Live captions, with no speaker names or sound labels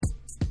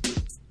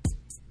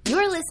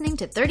listening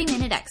to 30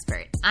 Minute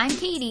Expert. I'm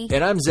Katie.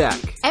 And I'm Zach.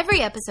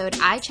 Every episode,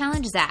 I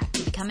challenge Zach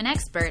to become an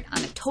expert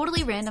on a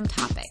totally random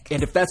topic.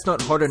 And if that's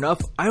not hard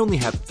enough, I only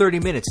have 30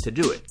 minutes to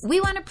do it.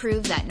 We want to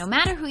prove that no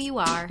matter who you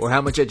are, or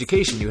how much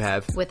education you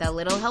have, with a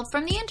little help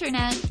from the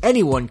internet,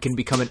 anyone can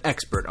become an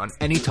expert on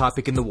any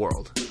topic in the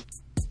world.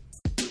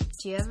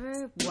 Do you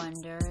ever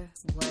wonder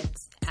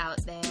what's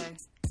out there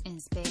in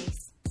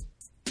space?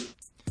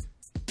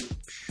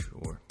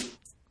 Sure.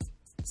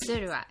 So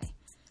do I.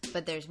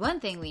 But there's one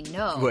thing we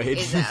know Wait.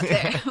 is out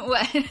there.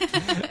 What?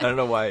 I don't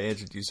know why I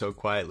answered you so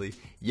quietly.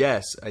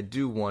 Yes, I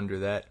do wonder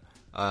that.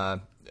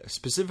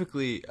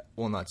 Specifically,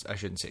 well, not, I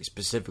shouldn't say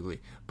specifically,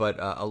 but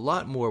a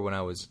lot more when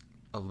I was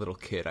a little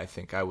kid. I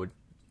think I would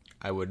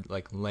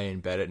like lay in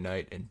bed at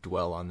night and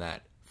dwell on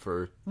that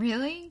for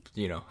Really?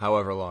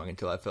 However long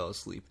until I fell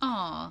asleep.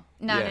 Aw,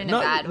 not in a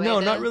bad way. No,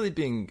 though. not really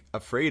being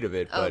afraid of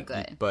it, but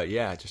good. But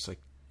yeah, just like,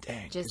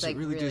 dang, Just does like it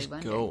really really just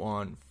wondering. go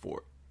on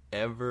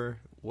forever?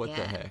 What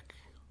the Yeah. heck?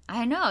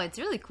 I know, it's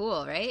really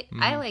cool, right?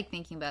 Mm-hmm. I like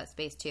thinking about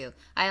space too.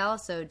 I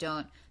also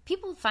don't.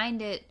 People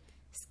find it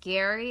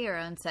scary or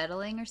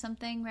unsettling or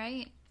something,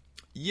 right?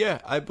 Yeah,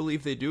 I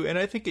believe they do, and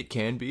I think it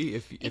can be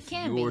if It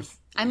can you're. be.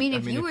 I mean,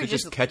 if you were it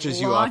just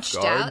catches launched you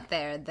off guard, out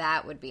there,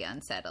 that would be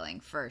unsettling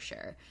for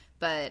sure.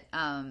 But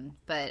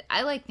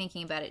I like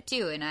thinking about it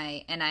too, and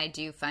I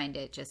do find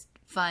it just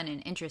fun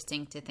and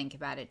interesting to think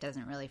about. It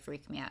doesn't really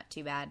freak me out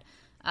too bad.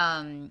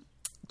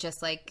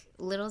 Just like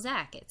little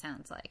Zach, it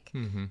sounds like.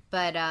 Mm-hmm.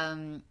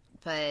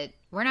 But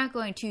we're not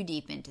going too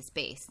deep into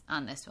space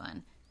on this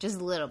one. Just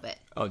a little bit.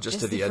 Oh, just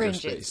to the the edge of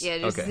fringes. space. Yeah,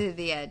 just Okay. to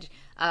the edge.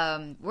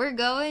 We're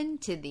going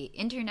to the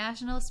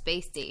International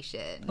Space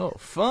Station. Oh,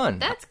 fun!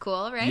 That's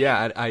cool, right?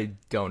 Yeah, I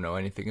don't know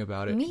anything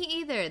about it. Me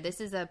either.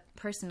 This is a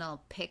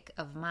personal pick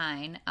of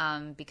mine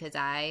because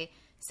I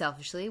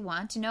selfishly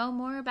want to know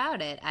more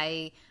about it.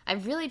 I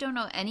really don't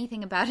know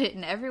anything about it,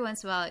 and every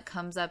once in a while it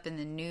comes up in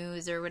the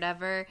news or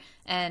whatever,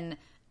 and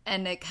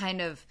it kind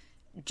of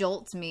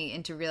jolts me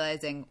into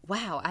realizing,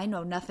 wow, I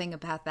know nothing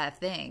about that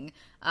thing.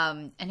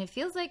 And it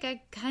feels like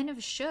I kind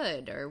of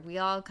should, or we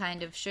all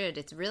kind of should.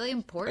 It's really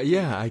important.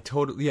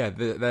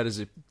 That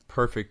is a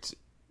perfect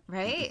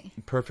Right?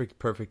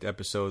 perfect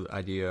episode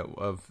idea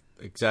of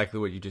exactly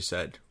what you just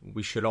said.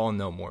 We should all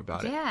know more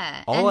about it.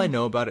 Yeah. All I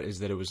know about it is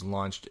that it was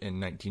launched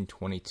in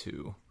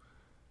 1922.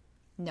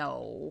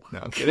 No. No,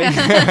 I'm kidding.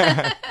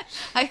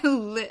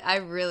 I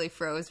really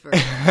froze for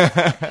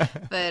it.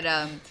 But,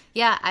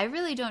 I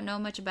really don't know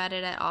much about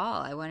it at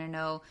all. I want to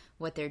know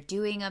what they're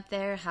doing up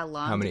there, how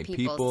long How many do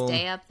people people?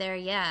 stay up there.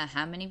 Yeah,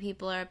 how many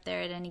people are up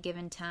there at any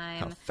given time.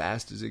 How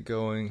fast is it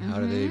going? How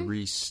do they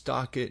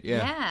restock it?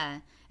 Yeah.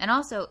 And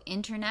also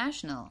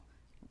international.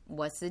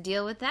 What's the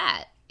deal with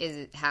that?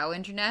 How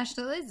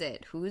international is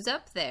it? Who's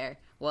up there?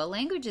 What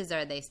languages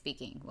are they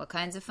speaking? What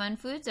kinds of fun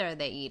foods are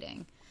they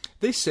eating?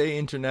 They say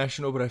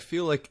international, but I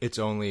feel like it's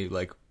only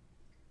like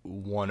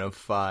one of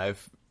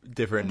 5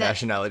 different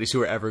nationalities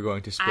who are ever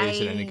going to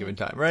space at any given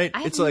time, right? I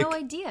have It's like no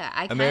idea.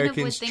 I Americans, kind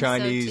of would think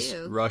Chinese,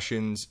 so too.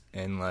 Russians,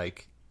 and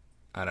like,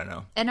 I don't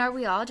know. And are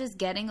we all just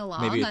getting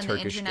along Maybe a on the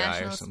Turkish guy or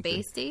International something.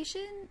 Space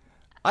Station?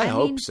 I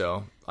hope mean,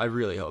 so. I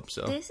really hope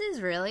so. This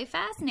is really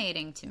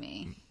fascinating to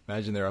me.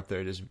 Imagine they're up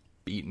there just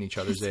beating each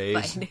other's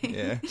A's. Fighting.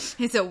 Yeah.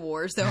 It's a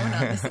war zone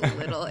on this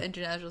little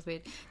international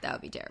space. That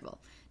would be terrible.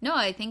 No,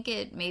 I think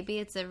maybe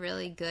it's a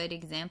really good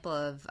example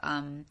of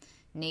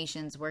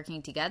nations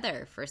working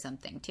together for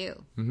something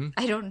too. Mm-hmm.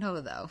 I don't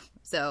know though,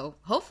 so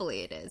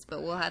hopefully it is,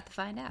 but we'll have to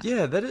find out.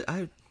 Yeah, that is.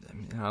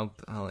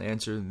 I'll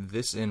answer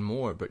this and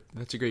more, but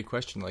that's a great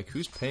question. Like,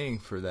 who's paying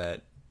for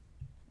that?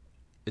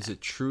 Is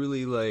it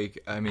truly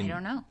like? I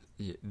don't know.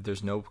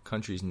 There's no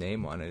country's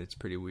name on it. It's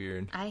pretty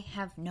weird. I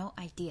have no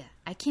idea.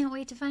 I can't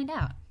wait to find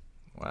out.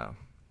 Wow.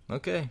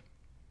 Okay.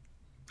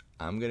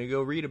 I'm gonna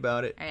go read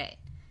about it. All right,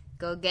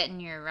 go get in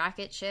your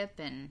rocket ship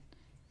and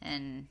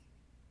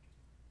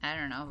I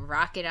don't know,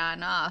 rocket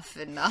on off,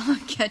 and I'll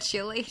catch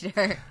you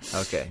later.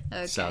 Okay.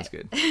 Sounds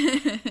good.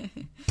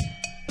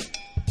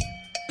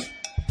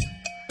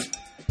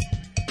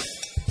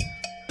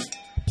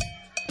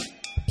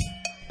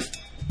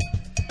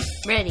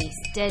 Ready,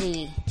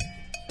 steady,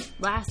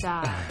 blast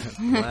off.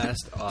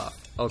 Blast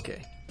off.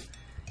 Okay.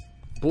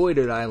 Boy,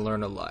 did I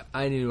learn a lot.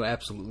 I knew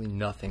absolutely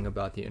nothing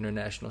about the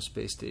International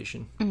Space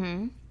Station.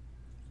 Mm-hmm.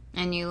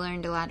 And you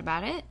learned a lot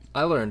about it?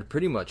 I learned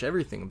pretty much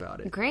everything about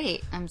it.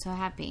 Great. I'm so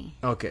happy.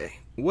 Okay.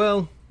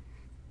 Well,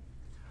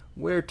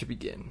 where to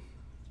begin?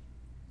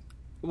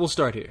 We'll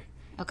start here.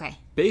 Okay.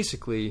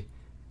 Basically,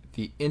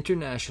 the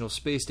International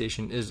Space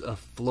Station is a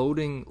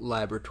floating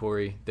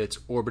laboratory that's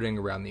orbiting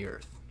around the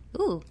Earth.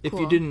 Ooh, If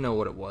cool. you didn't know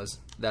what it was,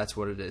 that's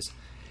what it is.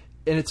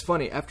 And it's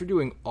funny, after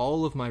doing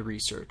all of my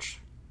research,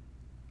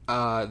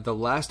 the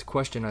last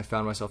question I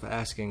found myself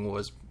asking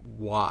was,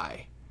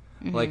 why?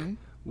 Mm-hmm. Like,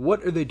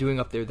 what are they doing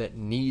up there that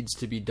needs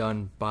to be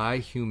done by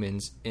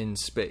humans in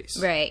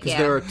space? Right, Because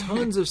yeah. there are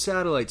tons of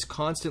satellites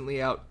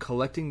constantly out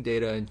collecting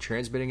data and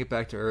transmitting it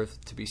back to Earth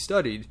to be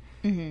studied.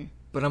 Mm-hmm.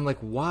 But I'm like,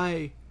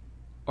 why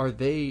are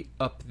they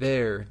up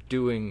there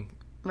doing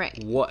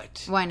Right.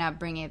 what? Why not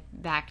bring it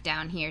back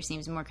down here?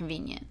 Seems more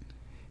convenient.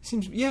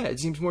 It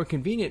seems more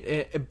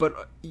convenient.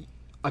 But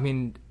I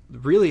mean,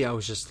 really, I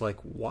was just like,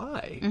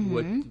 why?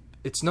 What?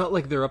 It's not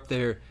like they're up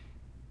there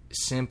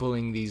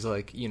sampling these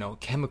like, you know,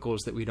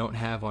 chemicals that we don't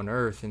have on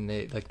Earth, and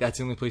they like that's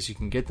the only place you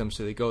can get them,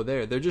 so they go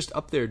there. They're just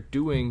up there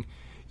doing,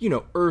 you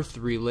know, Earth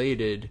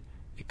related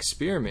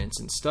experiments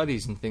and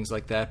studies and things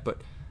like that.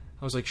 But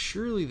I was like,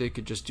 surely they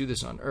could just do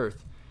this on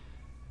Earth.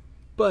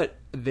 But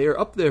they're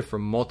up there for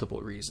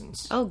multiple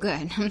reasons. Oh,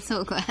 good. I'm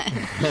so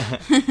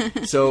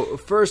glad. So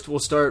first, we'll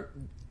start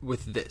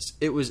with this.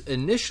 It was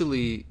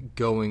initially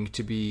going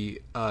to be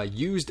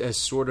used as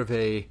sort of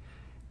a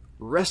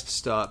rest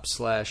stop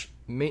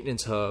 /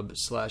 maintenance hub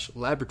 /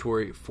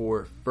 laboratory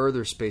for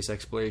further space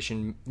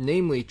exploration,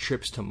 namely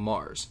trips to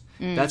Mars.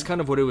 That's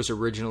kind of what it was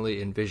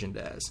originally envisioned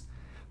as.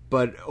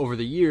 But over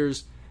the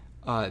years,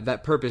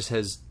 that purpose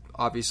has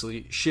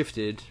obviously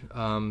shifted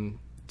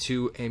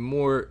to a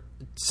more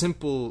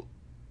simple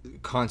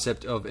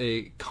concept of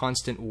a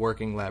constant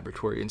working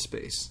laboratory in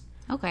space.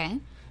 Okay.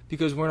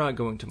 Because we're not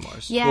going to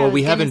Mars. Yeah, well, I was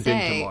we gonna haven't say,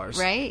 been to Mars,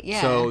 right?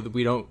 Yeah. So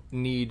we don't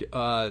need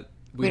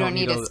we don't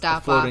need a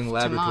stop floating off to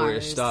laboratory, a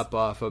Mars. stop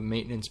off, a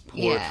maintenance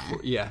port.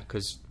 Yeah.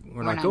 Because we're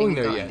We're not not going even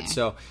there going yet.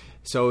 there.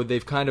 So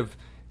they've kind of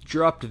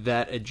dropped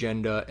that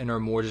agenda and are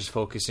more just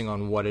focusing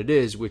on what it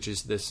is, which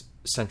is this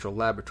central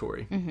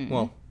laboratory.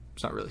 Well,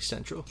 it's not really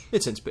central.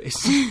 It's in space.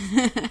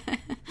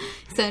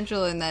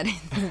 Central in that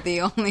it's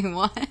the only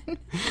one.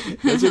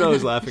 That's what I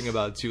was laughing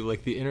about too.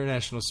 Like the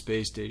International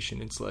Space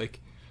Station, it's like,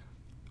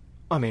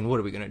 I mean, what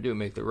are we going to do?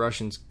 Make the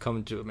Russians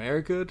come to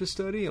America to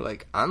study?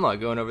 Like, I'm not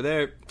going over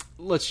there.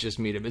 Let's just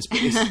meet them in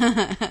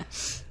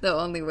space. The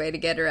only way to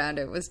get around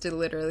it was to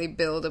literally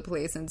build a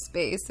place in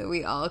space so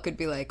we all could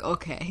be like,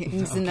 okay,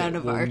 it's none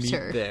of we'll our meet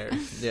turf. there.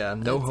 Yeah,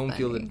 no That's home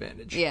field funny.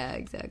 advantage. Yeah,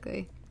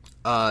 exactly.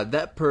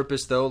 That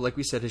purpose, though, like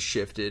we said, has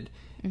shifted.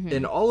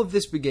 And all of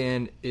this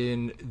began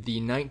in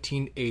the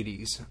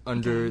 1980s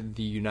under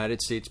the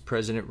United States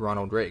President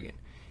Ronald Reagan.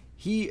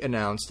 He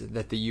announced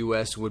that the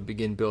U.S. would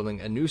begin building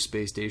a new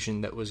space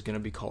station that was going to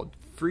be called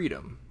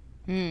Freedom.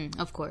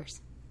 Of course.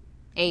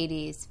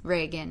 80s,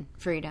 Reagan,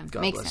 freedom.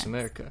 God Makes bless sense.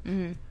 America.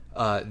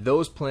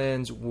 Those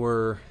plans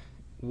were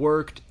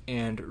worked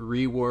and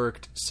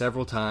reworked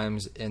several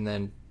times, and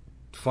then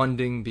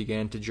funding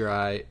began to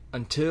dry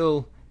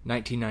until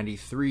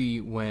 1993,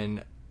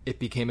 when it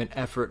became an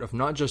effort of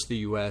not just the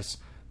U.S.,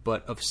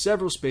 but of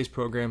several space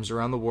programs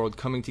around the world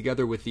coming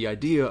together with the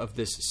idea of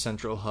this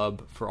central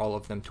hub for all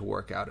of them to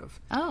work out of.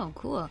 Oh,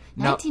 cool.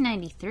 Now-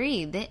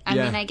 1993. I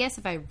Yeah. mean, I guess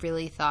if I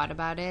really thought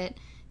about it,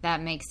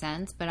 that makes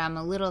sense, but I'm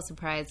a little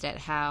surprised at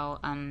how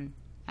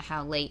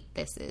late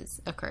this is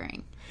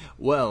occurring.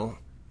 Well,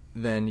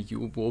 then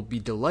you will be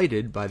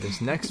delighted by this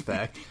next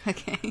fact,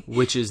 Okay.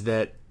 which is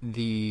that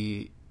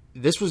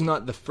this was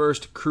not the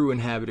first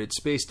crew-inhabited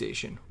space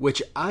station,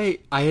 which I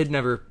had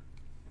never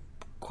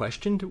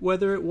questioned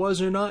whether it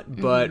was or not,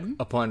 but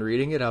upon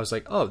reading it, I was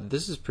like, oh,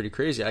 this is pretty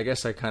crazy. I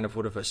guess I kind of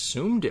would have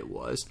assumed it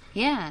was.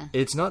 Yeah.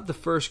 It's not the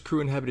first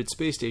crew-inhabited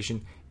space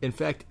station. In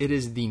fact, it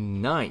is the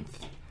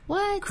 9th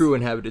What?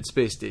 crew-inhabited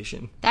space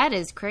station. That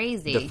is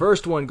crazy. The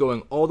first one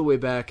going all the way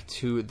back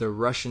to the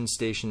Russian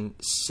station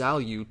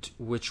Salyut,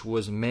 which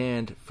was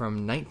manned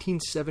from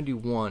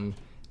 1971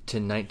 to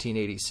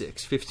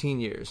 1986, 15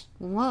 years.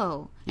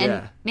 Whoa. Yeah.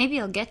 And maybe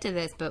I'll get to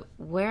this, but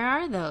where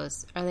are those?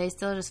 Are they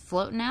still just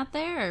floating out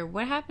there, or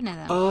what happened to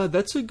them?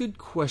 That's a good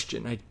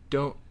question. I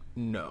don't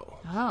know.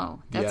 Oh,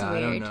 that's yeah,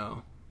 weird. I don't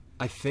know.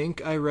 I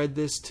think I read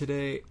this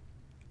today.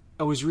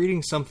 I was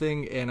reading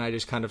something and I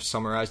just kind of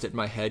summarized it in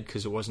my head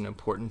because it wasn't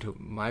important to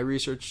my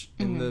research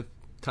in the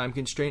time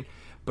constraint.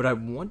 But I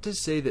want to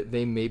say that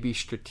they maybe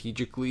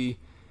strategically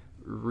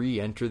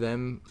re-enter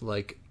them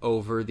like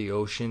over the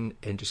ocean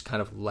and just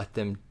kind of let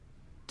them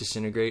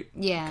disintegrate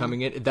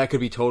coming in. That could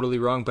be totally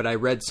wrong, but I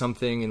read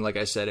something and like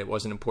I said, it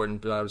wasn't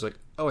important, but I was like,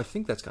 oh, I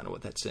think that's kind of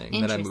what that's saying.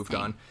 And then I moved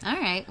on. All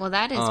right. Well,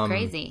 that is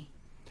crazy.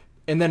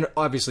 And then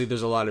obviously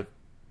there's a lot of,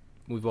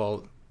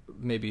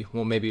 maybe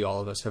all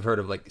of us have heard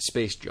of like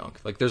space junk.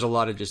 Like there's a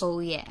lot of just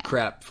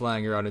crap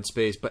flying around in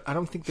space, but I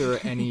don't think there are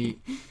any,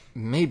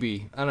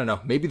 maybe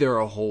there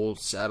are whole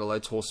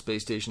satellites, whole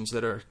space stations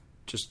that are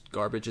just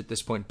garbage at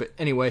this point. But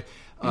anyway,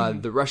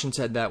 the Russians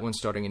had that one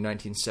starting in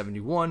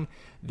 1971.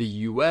 The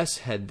U.S.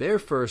 had their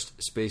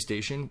first space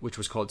station, which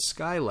was called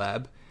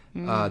Skylab.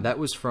 That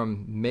was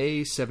from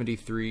May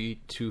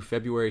 73 to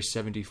February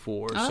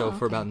 74,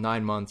 for about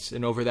 9 months.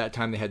 And over that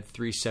time, they had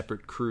 3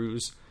 separate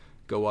crews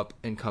go up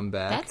and come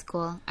back. That's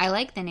cool. I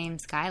like the name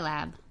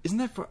Skylab. Isn't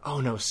that for...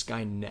 Oh, no,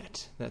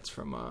 Skynet. That's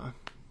from...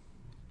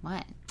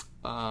 What?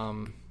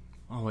 Oh,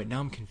 wait, now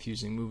I'm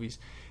confusing movies.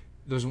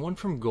 There's one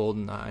from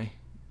GoldenEye,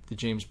 the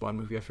James Bond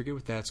movie. I forget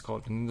what that's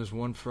called. And then there's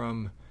one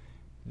from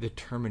the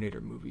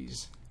Terminator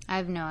movies. I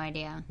have no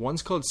idea.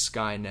 One's called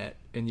Skynet,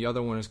 and the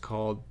other one is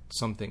called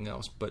something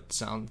else, but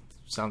sounds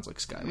like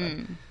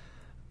Skylab.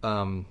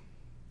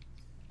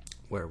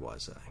 Where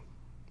was I?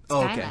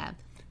 Oh, okay. Skylab.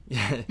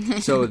 Yeah.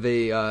 So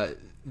they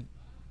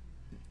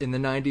in the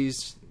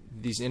 90s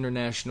these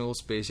international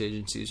space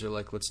agencies are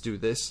like, let's do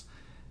this.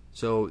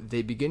 So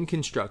they begin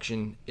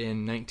construction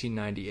in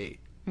 1998.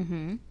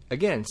 Mm-hmm.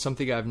 Again,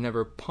 something I've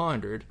never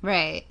pondered.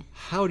 Right.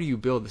 How do you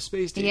build a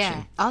space station?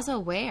 Yeah. Also,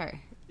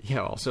 where?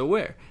 Yeah, also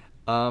where?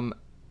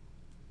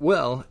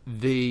 Well,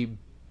 they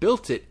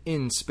built it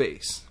in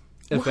space,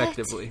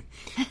 effectively.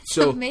 That's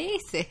so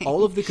amazing.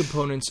 All of the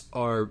components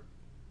are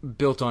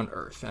built on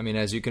Earth. I mean,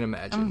 as you can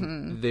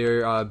imagine,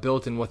 they're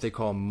built in what they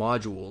call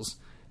modules.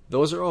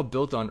 Those are all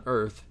built on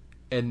Earth,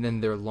 and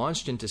then they're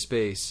launched into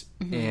space,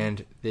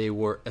 and they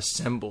were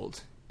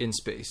assembled in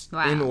space,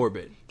 in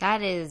orbit.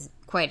 That is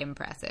quite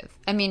impressive.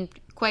 I mean,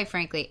 quite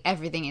frankly,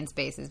 everything in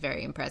space is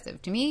very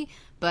impressive to me,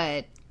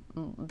 but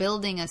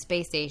building a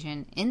space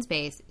station in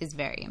space is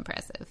very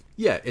impressive.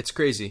 Yeah, it's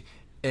crazy.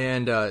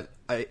 And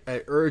I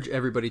urge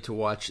everybody to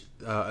watch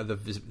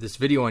this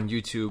video on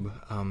YouTube.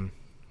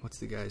 What's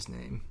the guy's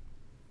name?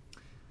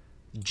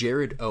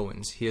 Jared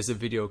Owens. He has a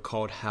video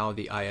called How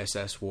the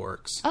ISS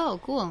Works. Oh,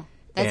 cool.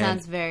 That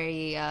sounds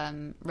very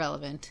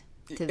relevant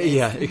to this.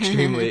 Yeah,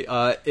 extremely.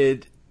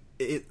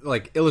 It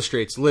like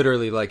illustrates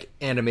literally like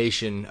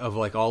animation of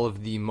like all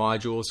of the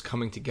modules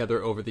coming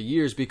together over the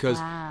years, because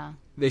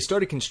they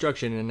started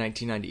construction in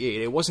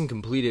 1998. It wasn't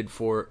completed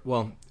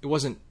it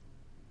wasn't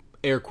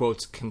air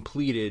quotes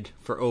completed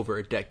for over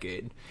a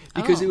decade,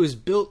 because it was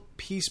built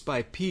piece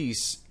by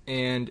piece,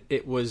 and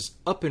it was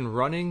up and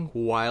running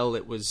while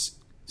it was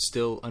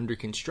still under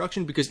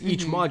construction, because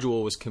each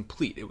module was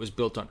complete. It was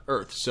built on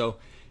Earth. So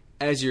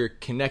as you're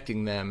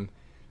connecting them,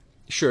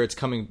 sure, it's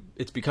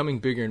becoming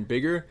bigger and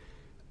bigger,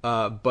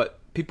 but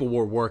people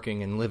were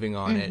working and living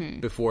on it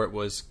before it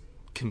was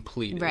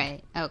completed.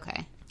 Right.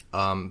 Okay.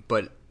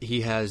 But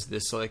he has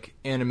this like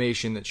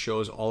animation that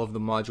shows all of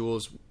the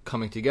modules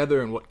coming together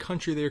and what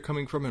country they're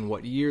coming from and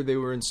what year they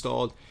were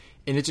installed,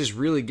 and it just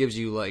really gives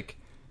you like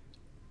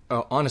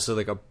honestly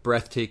like a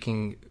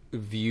breathtaking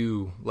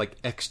view, like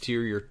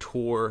exterior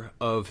tour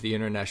of the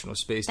International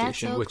Space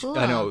Station. So which cool.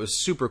 I know, it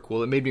was super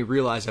cool. It made me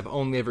realize I've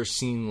only ever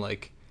seen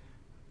like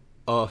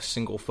a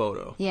single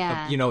photo.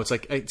 Yeah. It's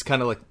like, it's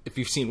kind of like if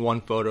you've seen one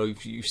photo,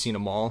 you've seen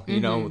them all, you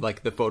know,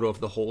 like the photo of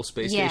the whole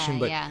space station.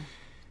 But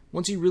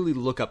once you really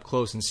look up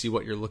close and see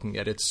what you're looking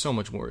at, it's so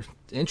much more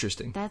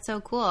interesting. That's so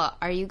cool.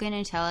 Are you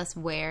going to tell us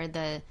where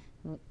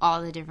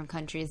all the different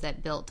countries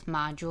that built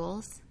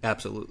modules?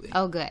 Absolutely.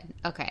 Oh, good.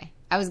 Okay.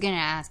 I was going to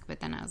ask, but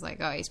then I was like,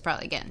 oh, he's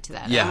probably getting to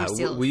that. Yeah,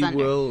 we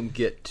will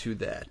get to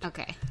that.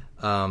 Okay.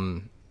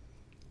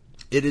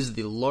 It is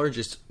the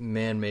largest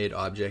man-made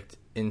object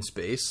in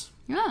space.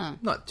 Oh.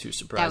 Not too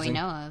surprising.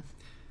 That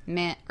we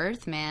know of.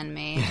 Earth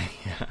man-made.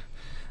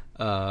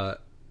 Yeah.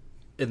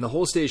 And the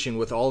whole station,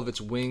 with all of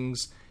its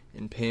wings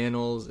and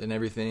panels and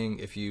everything,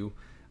 if you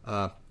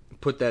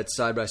put that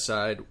side by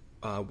side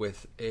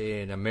with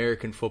an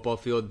American football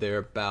field, they're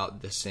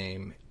about the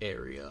same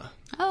area.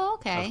 Oh,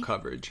 okay. Of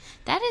coverage.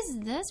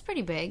 That's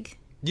pretty big.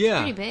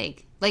 Yeah. Pretty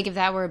big. Like if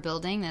that were a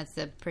building, that's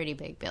a pretty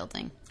big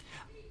building.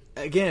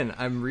 Again,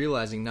 I'm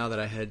realizing now that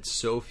I had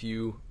so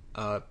few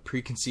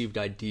preconceived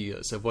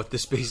ideas of what the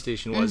space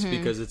station was,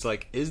 because it's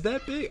like, is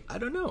that big? I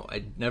don't know.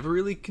 I never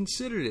really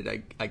considered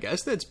it. I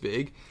guess that's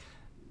big.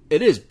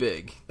 It is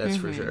big, that's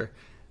for sure.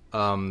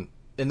 And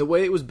the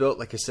way it was built,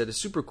 like I said,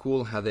 is super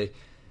cool. How they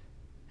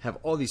have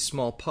all these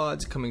small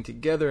pods coming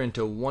together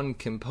into one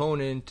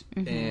component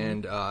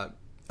and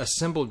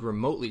assembled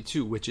remotely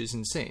too, which is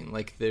insane.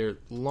 Like they're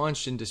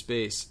launched into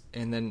space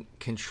and then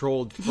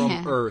controlled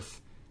from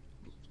Earth,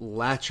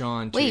 latch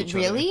on to each other.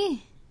 Wait,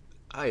 really?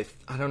 I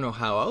don't know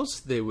how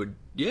else they would.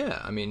 Yeah,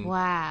 I mean.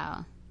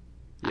 Wow.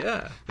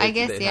 Yeah, I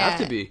guess they'd have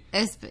to be.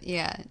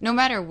 No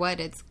matter what,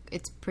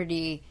 it's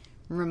pretty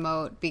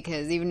remote,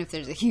 because even if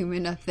there's a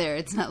human up there,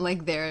 it's not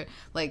like they're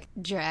like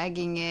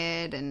dragging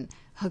it and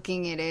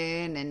hooking it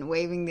in and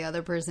waving the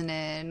other person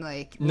in,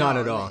 like not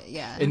at all.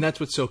 Yeah. And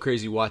that's what's so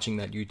crazy watching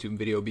that YouTube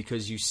video,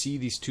 because you see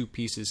these two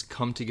pieces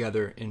come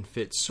together and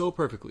fit so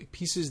perfectly.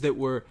 Pieces that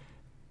were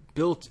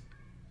built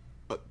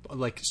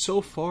like so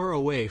far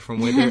away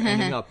from where they're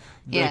ending up.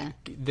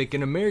 Like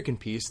an American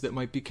piece that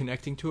might be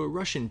connecting to a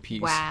Russian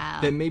piece. Wow.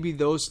 That maybe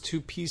those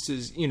two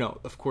pieces,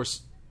 of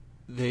course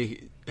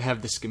they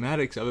have the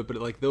schematics of it, but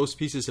like those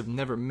pieces have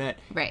never met,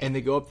 right? And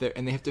they go up there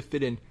and they have to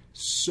fit in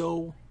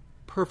so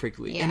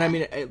perfectly. And I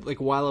mean,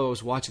 like while I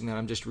was watching that,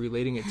 I'm just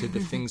relating it to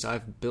the things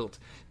I've built.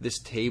 This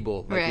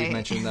table, like we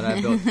mentioned, that I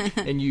built,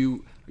 and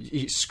you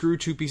screw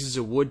two pieces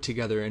of wood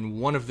together, and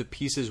one of the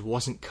pieces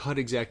wasn't cut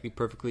exactly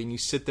perfectly, and you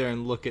sit there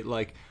and look at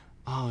like,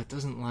 oh, it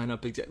doesn't line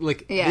up exactly.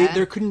 Like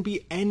there couldn't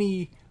be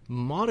any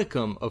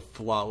modicum of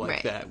flaw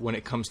like that when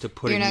it comes to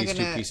putting these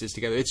two pieces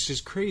together. It's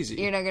just crazy.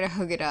 You're not gonna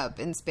hook it up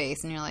in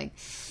space and you're like,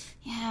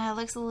 yeah, it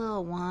looks a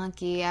little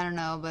wonky, I don't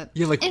know, but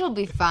it'll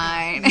be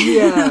fine.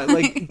 Yeah,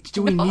 like,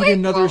 do we need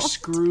another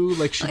screw?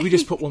 Like, should we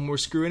just put one more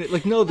screw in it?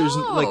 Like, no, there's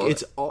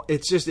like,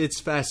 it's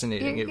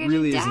fascinating. It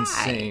really is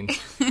insane.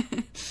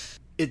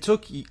 It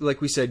took,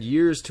 like we said,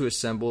 years to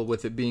assemble,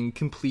 with it being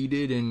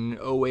completed in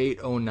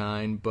 08,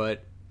 09,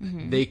 but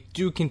they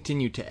do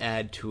continue to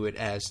add to it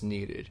as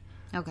needed.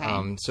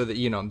 Okay. So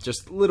that,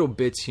 just little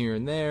bits here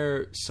and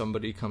there.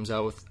 Somebody comes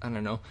out with, I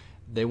don't know,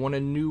 they want a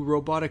new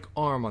robotic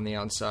arm on the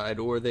outside,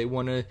 or they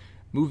want to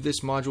move this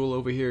module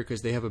over here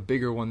because they have a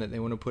bigger one that they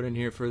want to put in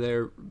here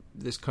for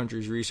this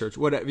country's research.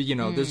 Whatever,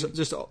 there's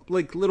just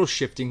like little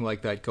shifting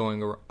like that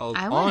going on up there.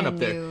 I want a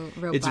new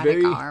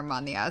robotic arm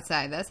on the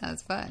outside. That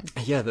sounds fun.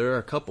 Yeah, there are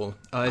a couple.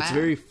 It's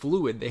very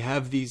fluid. They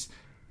have these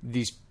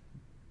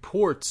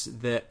ports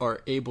that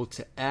are able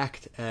to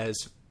act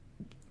as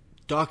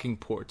docking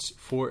ports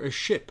for a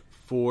ship,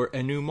 for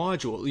a new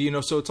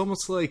module. So it's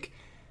almost like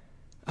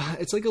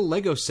it's like a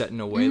Lego set in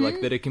a way,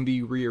 like that it can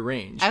be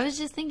rearranged. I was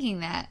just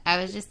thinking that. I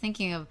was just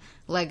thinking of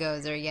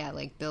Legos or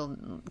like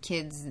build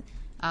kids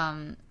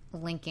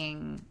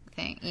linking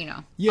thing.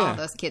 All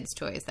those kids'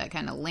 toys that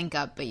kind of link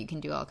up, but you can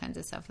do all kinds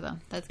of stuff with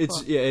them. That's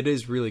cool. It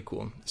is really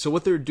cool. So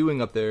what they're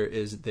doing up there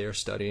is they're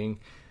studying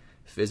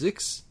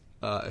physics,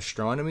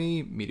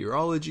 astronomy,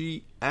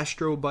 meteorology,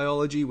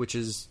 astrobiology, which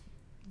is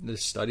the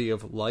study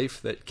of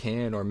life that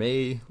can or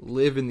may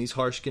live in these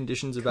harsh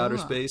conditions of outer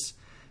space.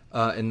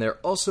 And they're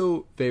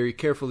also very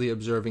carefully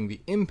observing the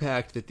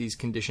impact that these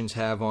conditions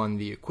have on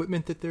the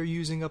equipment that they're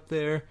using up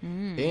there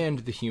and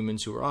the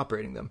humans who are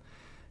operating them.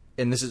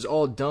 And this is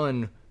all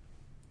done,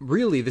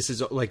 really, this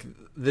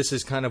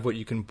is kind of what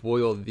you can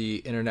boil the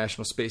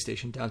International Space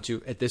Station down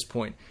to at this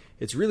point.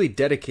 It's really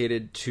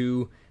dedicated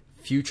to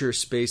future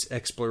space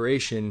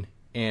exploration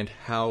and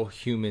how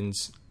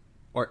humans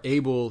are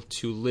able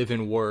to live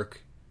and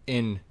work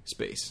in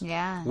space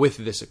with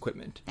this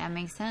equipment. That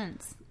makes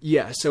sense.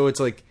 Yeah, so it's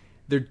like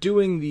they're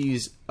doing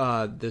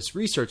this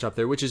research up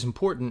there, which is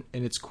important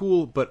and it's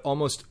cool, but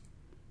almost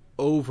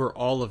over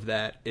all of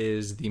that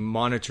is the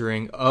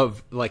monitoring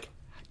of, like,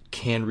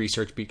 can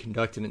research be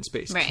conducted in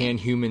space? Right. Can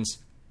humans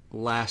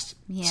last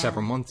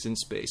several months in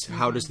space?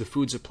 How does the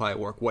food supply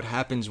work? What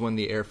happens when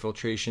the air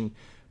filtration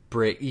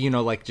break?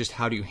 Just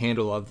how do you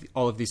handle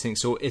all of these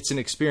things? So it's an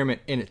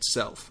experiment in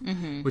itself,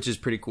 which is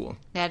pretty cool.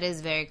 That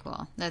is very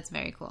cool. That's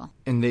very cool.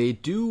 And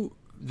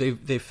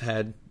they've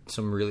had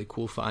some really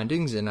cool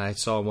findings, and I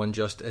saw one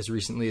just as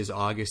recently as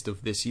August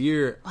of this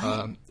year.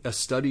 A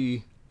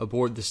study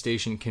aboard the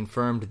station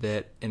confirmed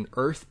that an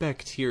Earth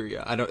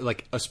bacteria, I don't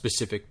like a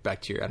specific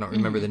bacteria, I don't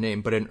remember the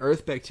name, but an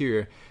Earth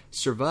bacteria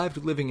survived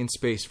living in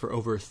space for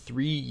over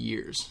 3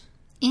 years.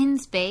 In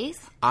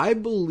space? I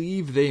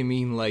believe they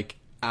mean like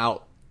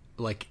out,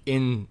 like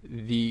in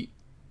the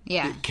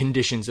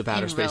conditions of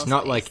outer space,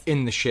 not like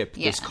in the ship.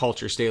 This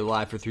culture stayed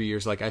alive for 3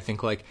 years. Like I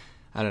think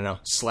I don't know,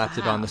 slapped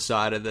it on the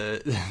side of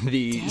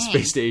the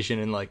space station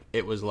and like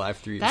it was alive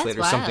 3 years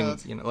later, wild.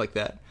 something like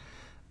that.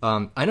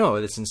 I know,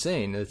 it's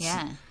insane.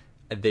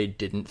 They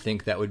didn't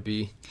think that would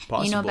be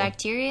possible.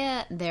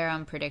 Bacteria, they're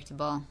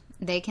unpredictable.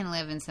 They can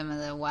live in some of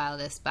the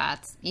wildest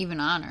spots, even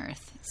on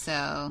Earth.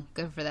 So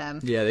good for them.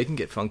 Yeah, they can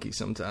get funky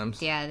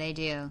sometimes. Yeah, they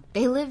do.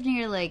 They live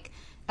near like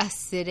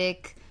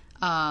acidic.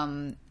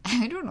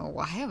 I don't know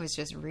why I was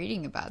just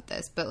reading about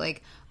this, but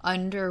like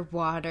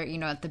underwater,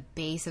 at the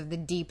base of the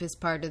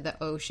deepest part of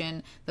the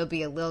ocean, there'll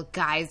be a little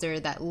geyser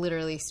that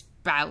literally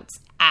spouts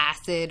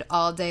acid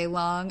all day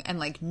long, and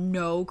like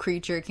no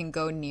creature can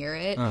go near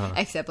it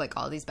except like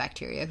all these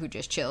bacteria who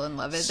just chill and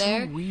love it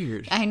there. So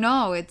weird. I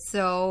know, it's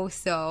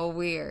so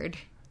weird.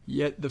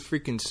 Yet the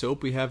freaking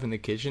soap we have in the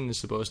kitchen is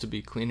supposed to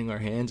be cleaning our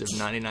hands at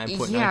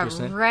 99.9%.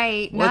 Yeah,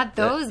 right. Not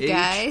those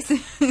guys.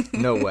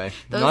 No way.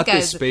 Those not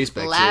guys the space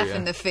bacteria. Laugh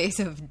in the face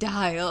of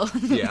Dial.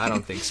 Yeah, I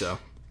don't think so.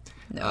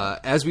 No.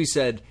 As we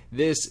said,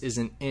 this is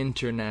an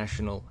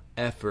international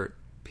effort,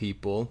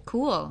 people.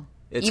 Cool.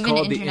 It's Even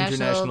called the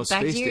International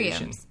Space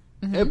Station.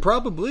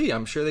 Probably.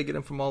 I'm sure they get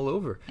them from all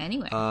over.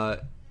 Anyway.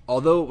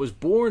 Although it was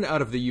born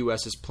out of the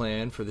U.S.'s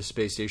plan for the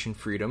space station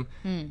Freedom,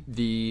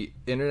 the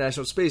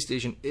International Space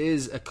Station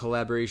is a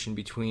collaboration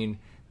between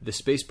the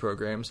space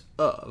programs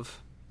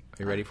of,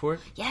 are you ready for it?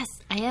 Yes,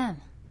 I am.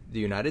 The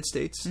United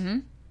States,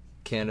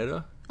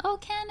 Canada,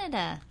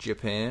 Canada,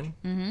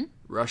 Japan,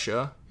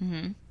 Russia,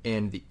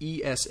 and the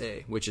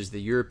ESA, which is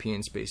the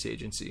European Space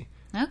Agency.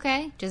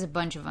 Okay, just a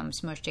bunch of them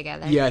smushed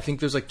together. Yeah, I think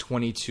there's like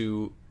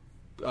 22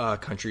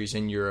 countries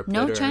in Europe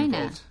that are China.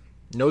 involved.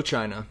 No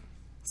China.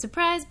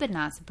 Surprised, but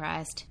not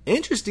surprised.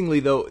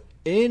 Interestingly, though,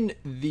 in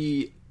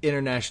the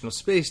International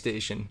Space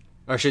Station,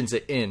 or I shouldn't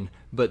say in,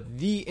 but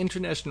the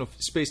International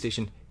Space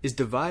Station is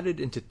divided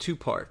into two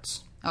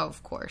parts. Oh,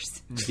 of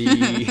course.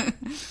 The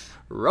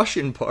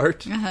Russian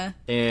part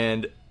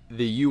and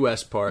the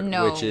U.S. part,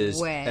 which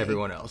is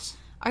everyone else.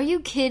 Are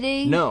you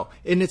kidding? No,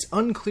 and it's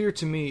unclear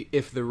to me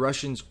if the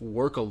Russians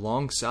work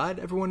alongside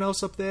everyone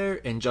else up there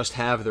and just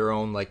have their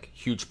own like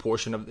huge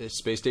portion of the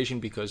space station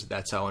because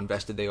that's how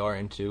invested they are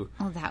into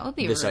that would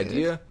be this rude.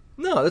 idea.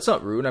 No, that's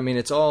not rude. I mean,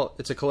 it's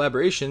a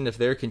collaboration. If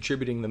they're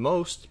contributing the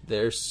most,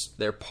 their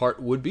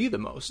part would be the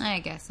most. I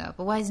guess so.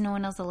 But why is no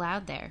one else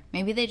allowed there?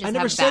 Maybe they just I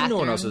never have said bathrooms. no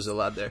one else was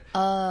allowed there.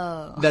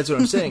 Oh. That's what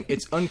I'm saying.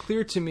 It's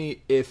unclear to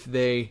me if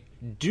they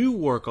do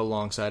work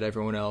alongside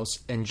everyone else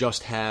and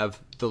just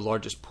have the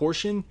largest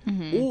portion,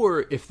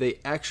 or if they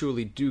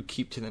actually do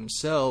keep to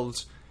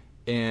themselves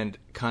and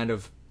kind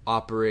of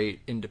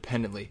operate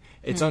independently.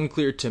 It's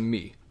unclear to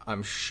me.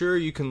 I'm sure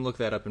you can look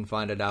that up and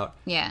find it out.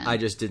 Yeah. I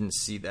just didn't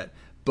see that.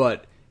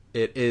 But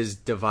it is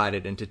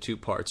divided into two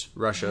parts,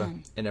 Russia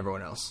and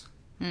everyone else.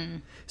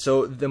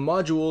 So the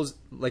modules,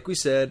 like we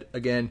said,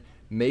 again,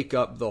 make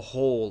up the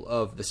whole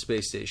of the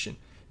space station.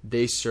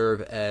 They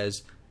serve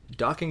as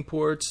docking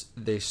ports,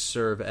 they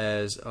serve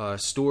as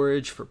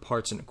storage for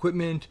parts and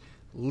equipment,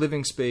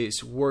 living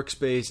space,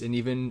 workspace, and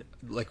even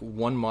like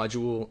one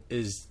module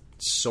is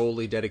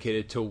solely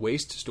dedicated to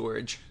waste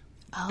storage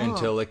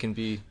until it can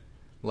be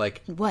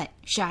like... What?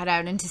 Shot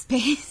out into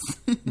space?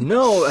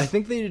 No, I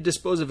think they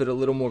dispose of it a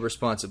little more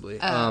responsibly. We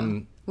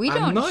don't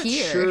I'm not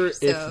hear, sure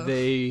so... if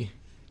they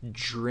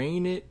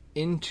drain it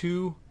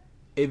into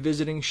a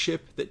visiting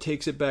ship that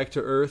takes it back to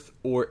Earth,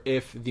 or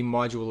if the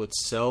module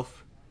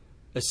itself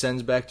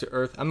ascends back to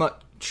Earth. I'm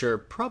not sure.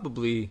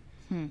 Probably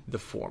the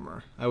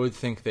former. I would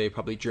think they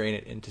probably drain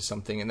it into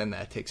something and then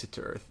that takes it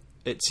to Earth.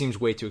 It seems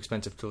way too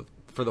expensive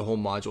for the whole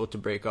module to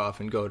break off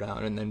and go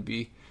down and then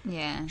be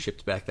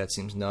shipped back. That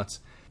seems nuts.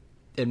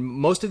 And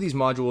most of these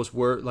modules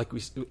were, like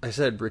I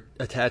said,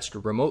 attached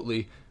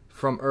remotely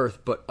from Earth,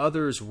 but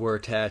others were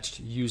attached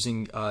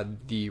using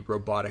the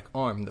robotic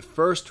arm. The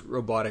first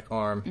robotic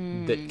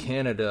arm that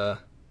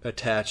Canada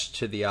attached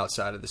to the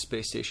outside of the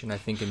space station, I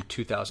think in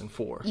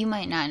 2004. You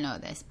might not know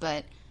this,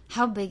 but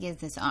how big is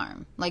this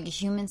arm? Like a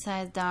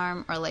human-sized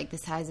arm or like the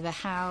size of a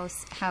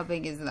house? How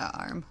big is the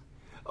arm?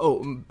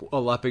 Oh, a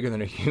lot bigger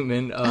than a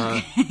human.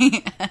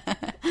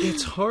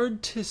 It's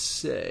hard to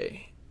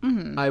say.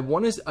 I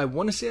want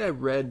to say I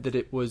read that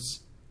it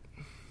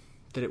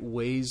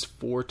weighs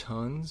 4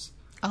 tons.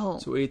 Oh,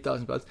 so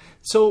 8,000 pounds.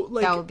 So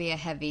like that would be a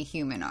heavy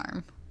human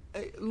arm.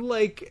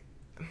 Like,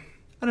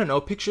 I don't know.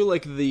 Picture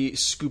like the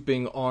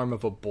scooping arm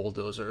of a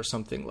bulldozer or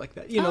something like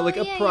that. You know, like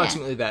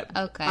approximately that.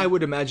 Okay. I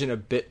would imagine a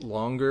bit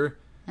longer.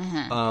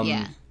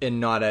 And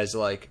not as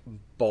like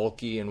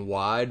bulky and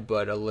wide,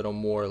 but a little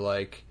more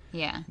like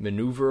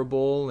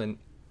maneuverable. And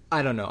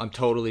I don't know. I'm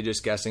totally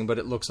just guessing, but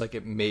it looks like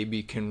it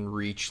maybe can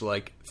reach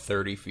like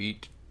 30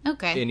 feet.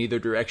 Okay. In either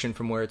direction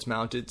from where it's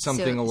mounted,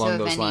 something along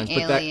those lines.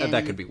 But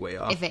that could be way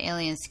off. If an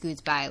alien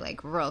scoots by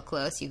like real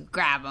close, you could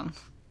grab them.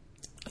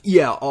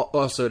 Yeah.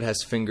 Also, it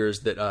has fingers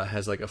that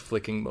has like a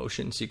flicking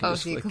motion, so you can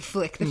you can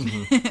flick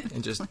the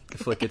and just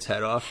flick its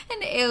head off.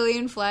 An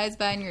alien flies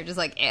by, and you're just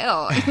like, ew,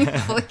 and you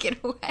flick it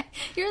away.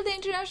 You're at the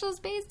International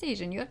Space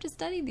Station. You have to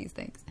study these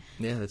things.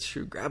 Yeah, that's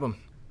true. Grab them.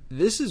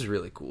 This is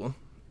really cool.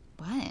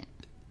 What?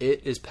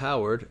 It is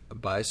powered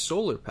by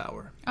solar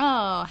power.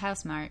 Oh, how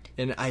smart!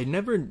 And I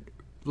never.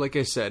 Like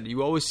I said,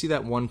 you always see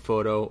that one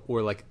photo,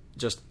 or like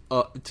just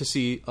to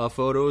see a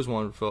photo is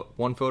one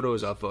photo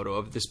is a photo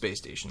of the space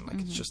station. Like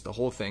it's just the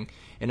whole thing.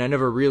 And I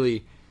never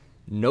really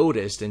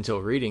noticed until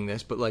reading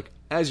this, but like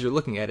as you're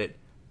looking at it,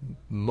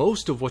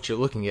 most of what you're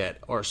looking at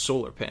are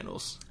solar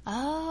panels.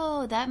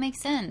 Oh, that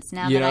makes sense.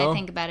 Now that I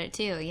think about it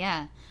too,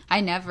 yeah,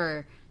 I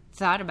never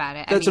thought about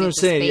it. That's what I'm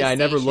saying. Yeah, I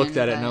never looked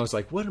at it and I was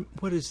like, what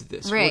is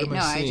this? Right, what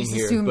am I seeing just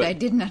here? assumed I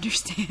didn't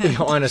understand.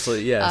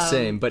 Honestly,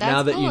 same. But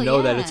now that you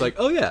know that, it's like,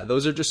 oh yeah,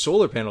 those are just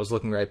solar panels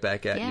looking right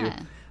back at you.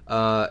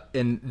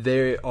 And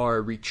they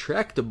are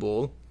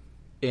retractable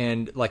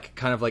and like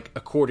kind of like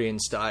accordion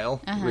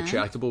style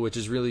retractable, which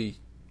is really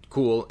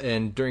cool.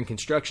 And during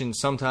construction,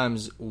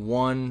 sometimes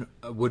one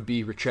would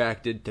be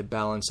retracted to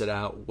balance it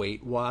out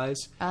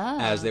weight-wise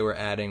as they were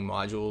adding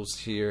modules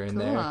here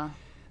and there. And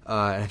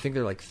I think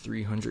they're like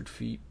 300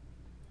 feet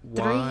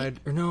wide.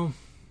 Or no.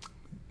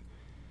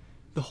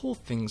 The whole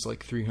thing's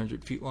like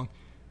 300 feet long.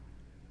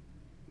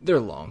 They're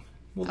long.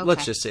 Well,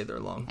 let's just say they're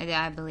long.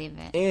 I believe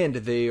it. And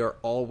they are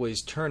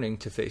always turning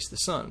to face the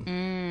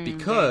sun.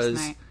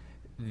 Because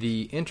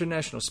the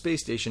International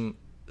Space Station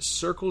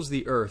circles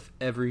the Earth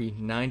every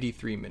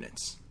 93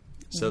 minutes.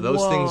 So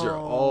those things are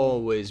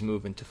always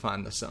moving to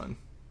find the sun.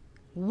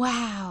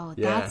 Wow,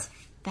 that's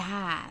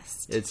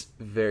fast. It's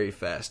very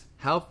fast.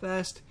 How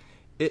fast?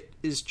 It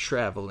is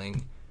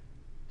traveling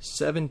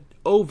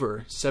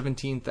over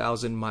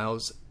 17,000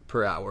 miles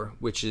per hour,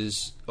 which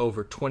is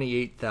over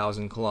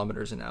 28,000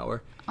 kilometers an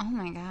hour. Oh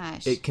my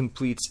gosh. It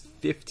completes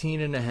 15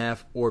 and a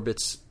half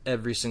orbits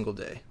every single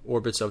day,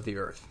 orbits of the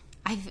Earth.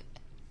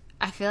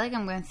 I feel like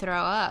I'm going to throw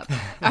up.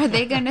 Are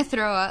they going to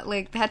throw up?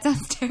 Like, that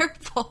sounds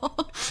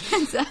terrible.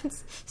 That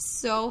sounds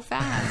so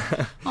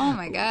fast. Oh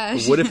my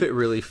gosh. What if it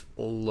really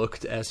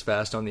looked as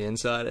fast on the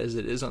inside as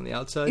it is on the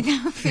outside?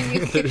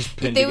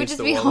 They would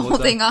just be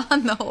holding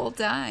on the whole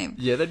time.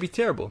 Yeah, that'd be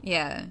terrible.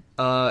 Yeah.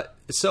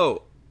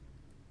 So,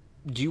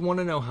 do you want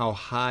to know how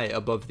high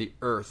above the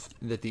Earth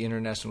that the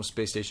International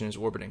Space Station is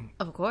orbiting?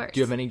 Of course. Do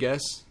you have any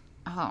guess?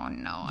 Oh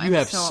no! You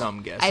have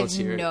some guess. Let's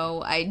hear it. I have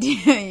no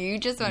idea. You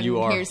just want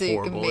to hear so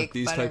you can make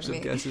these fun types of me.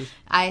 Of guesses.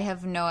 I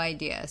have no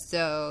idea.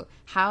 So,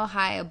 how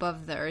high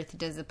above the Earth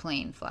does a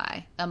plane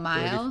fly? A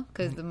mile?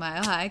 Because the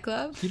Mile High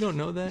Club. You don't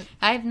know that?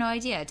 I have no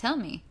idea. Tell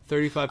me.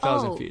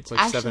 35,000 feet. It's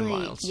like 7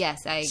 miles.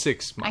 Yes,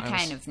 6 miles. I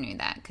kind of knew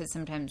that because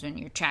sometimes when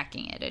you're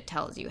tracking it, it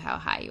tells you how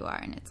high you are,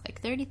 and it's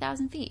like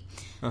 30,000 feet.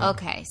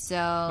 Okay, so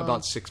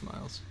about 6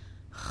 miles.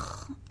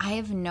 I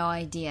have no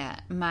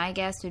idea. My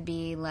guess would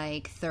be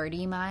like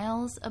 30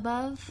 miles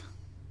above.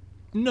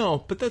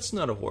 No, but that's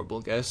not a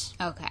horrible guess.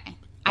 Okay.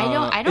 I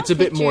don't It's a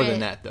bit more picture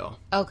than it- that, though.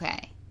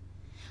 Okay.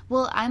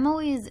 Well, I'm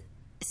always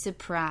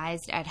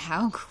surprised at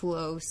how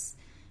close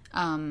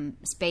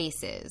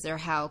space is, or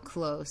how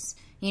close,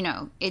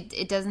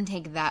 it doesn't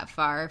take that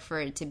far for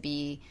it to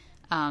be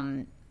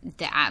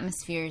the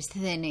atmosphere is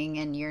thinning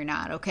and you're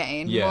not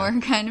okay anymore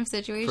kind of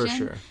situation. For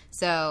sure.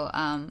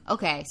 So,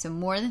 okay, so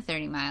more than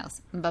 30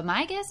 miles. But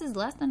my guess is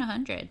less than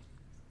 100.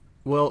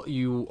 Well,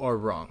 you are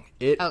wrong.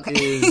 It Okay.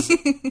 is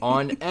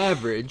on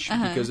average,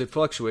 because it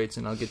fluctuates,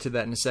 and I'll get to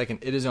that in a second,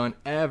 it is on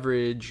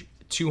average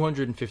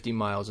 250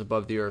 miles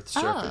above the Earth's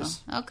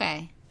surface. Oh,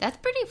 okay. That's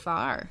pretty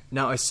far.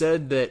 Now, I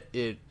said that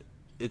it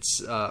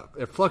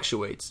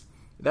fluctuates.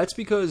 That's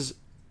because,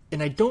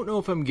 and I don't know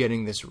if I'm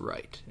getting this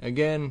right.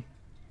 Again,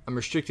 I'm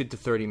restricted to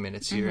 30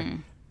 minutes here,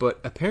 but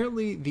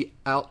apparently the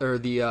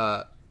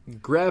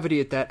gravity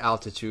at that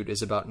altitude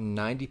is about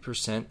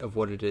 90% of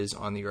what it is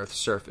on the Earth's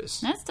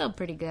surface. That's still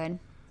pretty good.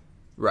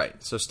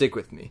 Right, so stick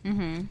with me.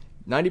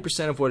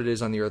 90% of what it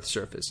is on the Earth's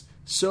surface.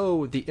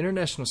 So the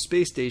International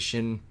Space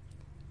Station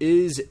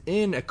is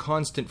in a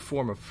constant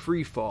form of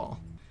free fall,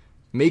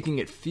 making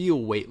it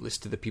feel weightless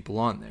to the people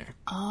on there.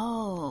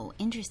 Oh,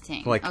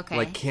 interesting.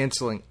 Like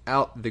canceling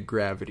out the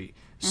gravity.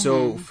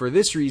 So for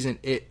this reason,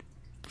 it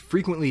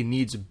frequently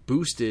needs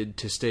boosted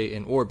to stay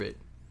in orbit.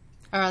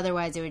 Or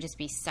otherwise it would just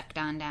be sucked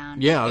on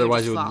down. Yeah,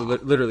 otherwise it just would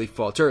fall. literally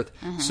fall to Earth.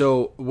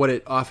 So what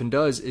it often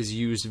does is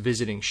use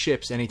visiting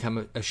ships.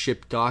 Anytime a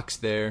ship docks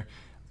there,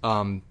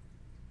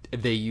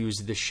 they use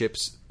the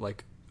ship's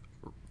like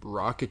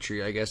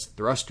rocketry, I guess,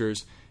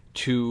 thrusters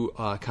to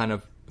kind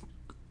of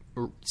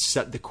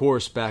set the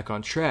course back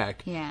on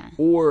track. Yeah.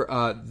 Or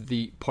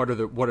the part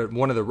of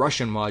one of the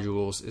Russian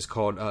modules is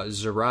called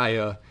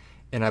Zarya,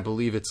 and I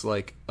believe it's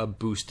like a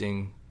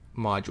boosting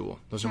module.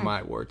 Those are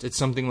my words. It's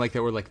something like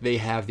that where like they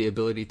have the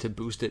ability to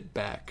boost it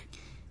back.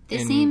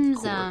 This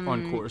seems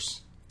on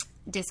course.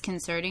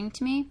 disconcerting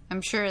to me.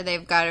 I'm sure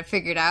they've got it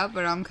figured out,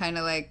 but I'm kind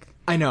of like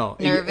I know.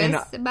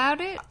 nervous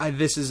about it.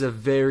 This is a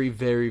very,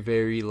 very,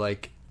 very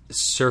like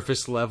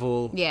surface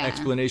level Yeah.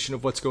 explanation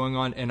of what's going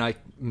on, and I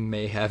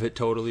may have it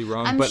totally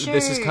wrong. I'm but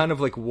this is sure- kind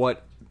of like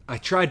what I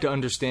tried to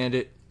understand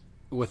it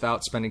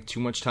without spending too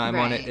much time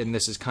on it, Right. and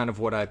this is kind of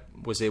what I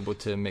was able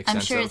to make I'm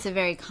sense sure of. it's a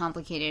very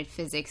complicated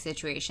physics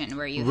situation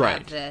where you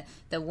Right. have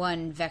the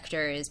one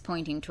vector is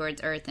pointing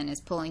towards Earth and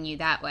is pulling you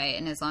that way,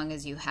 and as long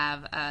as you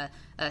have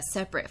a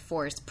separate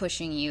force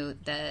pushing you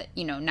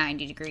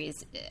 90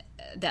 degrees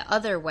the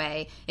other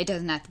way, it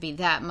doesn't have to be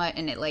that much,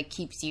 and it like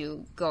keeps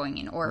you going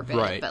in orbit.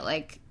 Right. But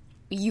like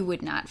you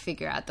would not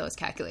figure out those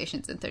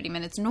calculations in 30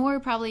 minutes, nor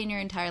probably in your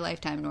entire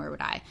lifetime, nor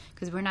would I,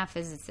 because we're not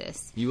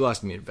physicists. You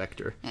lost me at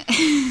vector.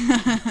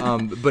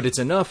 But it's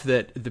enough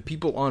that the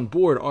people on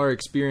board are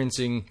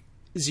experiencing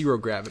zero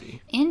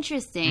gravity.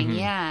 Interesting,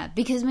 yeah.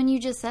 Because when you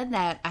just said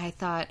that, I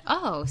thought,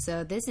 oh,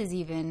 so this is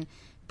even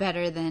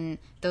better than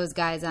those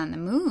guys on the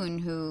moon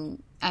who,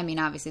 I mean,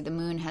 obviously the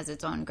moon has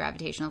its own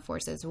gravitational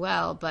force as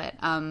well, but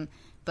I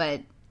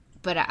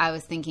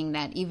was thinking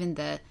that even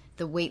the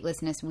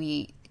weightlessness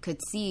we could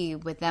see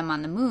with them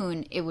on the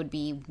moon, it would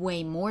be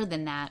way more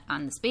than that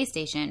on the space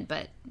station,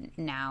 but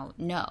now,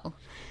 no.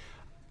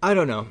 I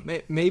don't know.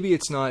 Maybe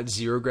it's not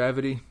zero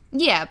gravity.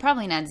 Yeah,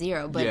 probably not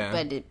zero, but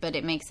Yeah. but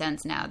it makes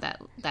sense now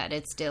that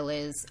it still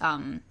is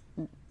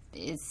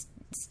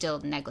still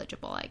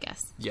negligible, I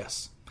guess.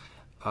 Yes.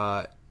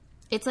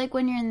 It's like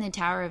when you're in the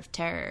Tower of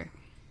Terror.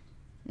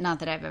 Not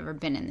that I've ever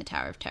been in the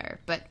Tower of Terror,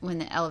 but when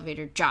the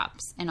elevator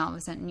drops and all of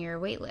a sudden you're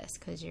weightless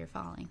because you're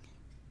falling.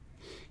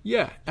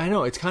 Yeah, I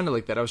know. It's kind of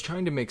like that. I was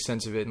trying to make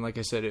sense of it, and like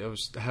I said, I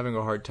was having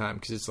a hard time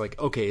because it's like,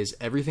 okay, is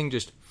everything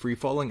just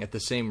free-falling at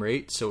the same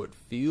rate so it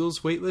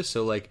feels weightless?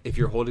 So, like, if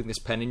you're holding this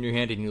pen in your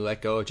hand and you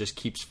let go, it just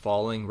keeps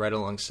falling right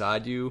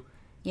alongside you?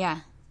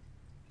 Yeah.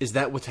 Is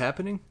that what's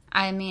happening?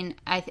 I mean,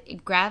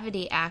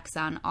 gravity acts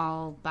on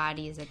all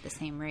bodies at the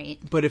same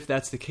rate. But if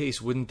that's the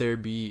case, wouldn't there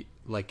be,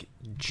 like,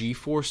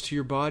 G-force to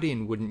your body,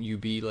 and wouldn't you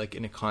be, like,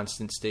 in a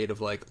constant state of,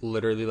 like,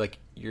 literally, like,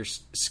 your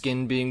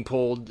skin being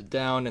pulled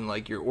down and,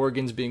 like, your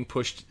organs being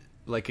pushed,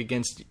 like,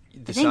 against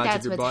the I think sides of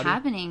that's your what's body?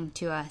 happening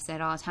to us at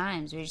all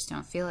times. We just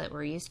don't feel it.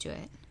 We're used to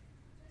it.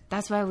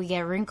 That's why we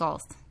get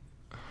wrinkles.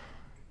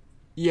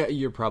 Yeah,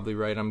 you're probably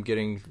right. I'm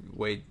getting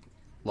way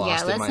lost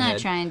Yeah, in let's my not head.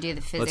 try and do the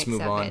physics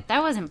move of on. it.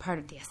 That wasn't part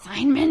of the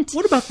assignment.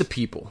 What about the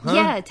people? Huh?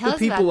 Yeah, tell the us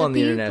people about the on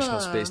the International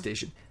people. Space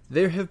Station.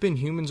 There have been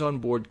humans on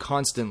board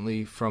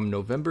constantly from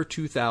November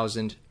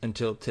 2000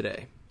 until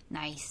today.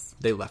 Nice.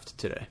 They left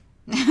today.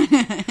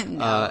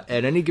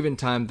 At any given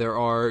time, there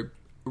are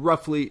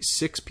roughly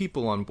 6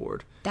 people on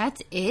board.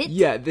 That's it?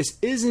 Yeah, this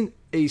isn't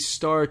a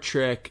Star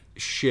Trek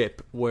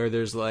ship where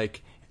there's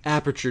like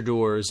aperture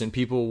doors and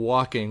people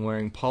walking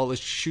wearing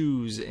polished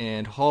shoes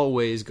and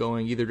hallways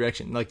going either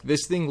direction. Like,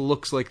 this thing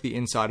looks like the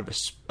inside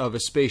of a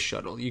space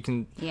shuttle. You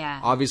can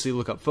obviously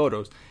look up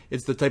photos.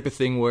 It's the type of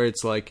thing where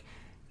it's like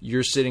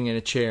you're sitting in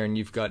a chair and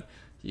you've got,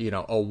 you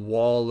know, a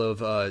wall of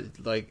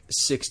like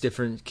 6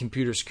 different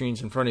computer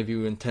screens in front of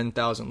you and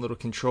 10,000 little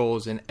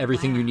controls, and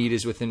everything you need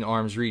is within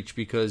arm's reach,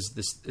 because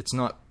it's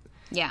not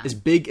Yeah. As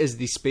big as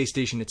the space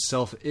station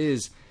itself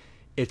is,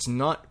 it's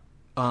not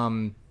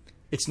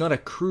a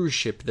cruise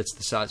ship that's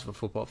the size of a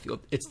football field.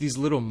 It's these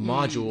little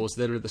modules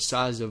that are the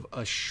size of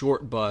a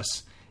short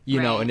bus, you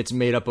know, and it's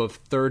made up of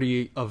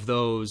 30 of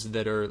those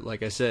that are,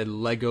 like I said,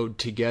 Legoed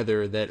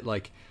together that,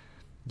 like,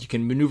 you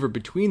can maneuver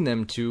between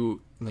them to,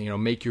 you know,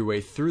 make your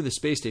way through the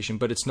space station.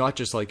 But it's not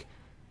just like,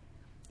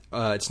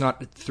 it's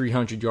not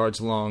 300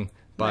 yards long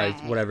by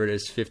whatever it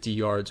is, 50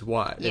 yards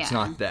wide. Yeah. It's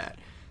not that.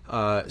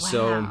 Wow.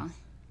 So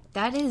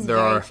that is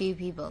very few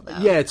people, though.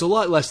 Yeah, it's a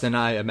lot less than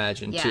I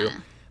imagined, too.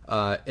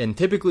 And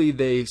typically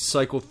they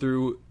cycle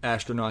through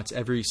astronauts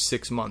every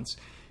 6 months.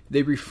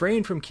 They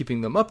refrain from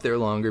keeping them up there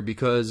longer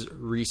because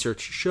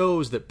research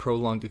shows that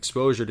prolonged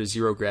exposure to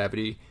zero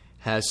gravity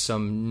has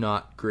some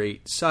not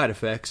great side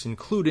effects,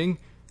 including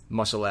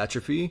muscle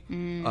atrophy,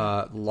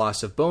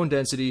 loss of bone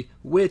density,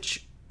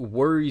 which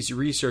worries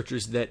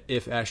researchers that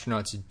if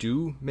astronauts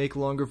do make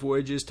longer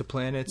voyages to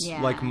planets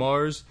like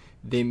Mars,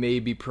 they may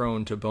be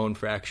prone to bone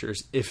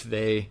fractures if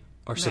they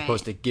are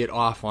supposed to get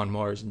off on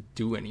Mars and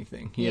do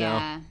anything, you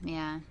know?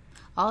 Yeah.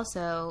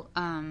 Also,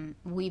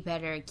 we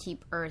better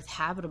keep Earth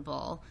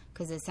habitable,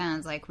 because it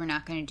sounds like we're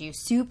not going to do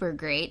super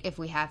great if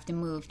we have to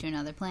move to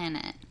another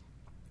planet.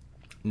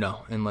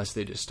 No, unless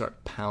they just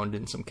start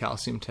pounding some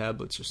calcium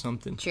tablets or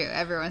something. True,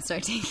 everyone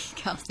start taking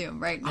calcium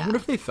right now. I wonder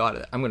if they thought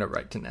of that. I'm going to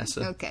write to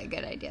NASA. Okay,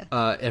 good idea.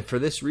 And for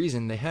this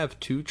reason, they have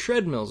 2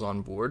 treadmills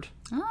on board.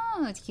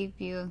 Oh,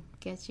 to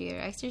get your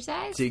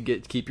exercise? To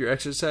keep your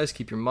exercise,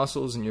 keep your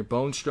muscles and your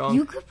bones strong.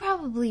 You could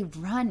probably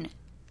run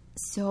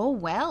so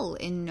well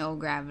in no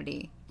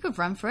gravity. You could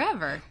run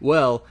forever.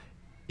 Well,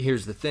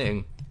 here's the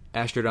thing.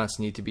 Astronauts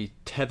need to be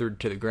tethered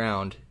to the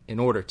ground in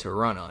order to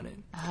run on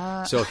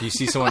it. So if you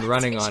see someone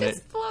running on it,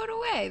 float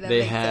away.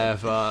 They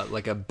have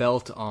like a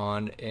belt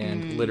on,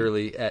 and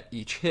literally at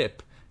each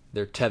hip,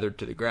 they're tethered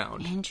to the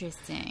ground.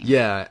 Interesting.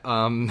 Yeah.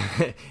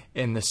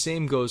 And the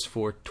same goes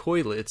for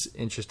toilets,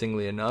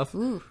 interestingly enough.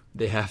 Ooh.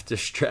 They have to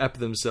strap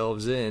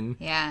themselves in.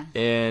 Yeah.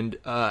 And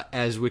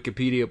as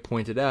Wikipedia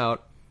pointed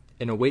out,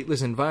 in a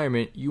weightless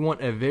environment, you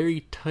want a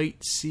very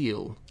tight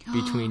seal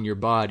between your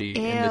body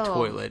and the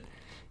toilet.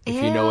 If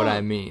you know what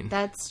I mean.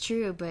 That's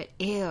true, but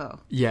ew.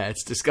 Yeah,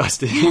 it's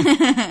disgusting.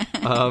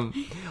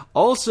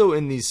 Also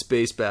in these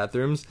space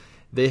bathrooms,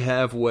 they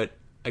have what,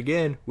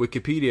 again,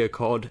 Wikipedia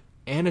called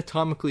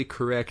anatomically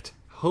correct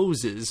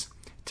hoses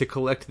to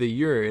collect the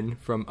urine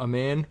from a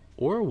man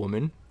or a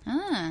woman.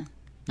 You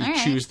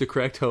choose the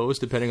correct hose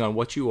depending on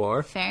what you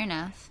are. Fair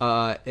enough.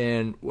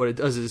 And what it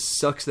does is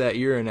sucks that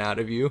urine out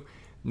of you.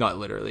 Not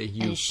literally.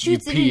 You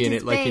shoots pee it in into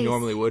it like you space.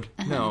 normally would.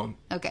 No.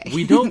 Okay.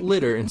 We don't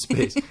litter in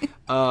space.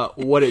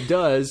 What it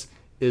does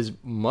is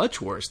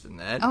much worse than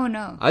that. Oh,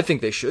 no. I think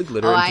they should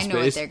litter into space. I know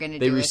what they're going to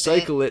do. They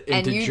recycle it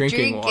into and you drinking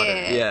drink water.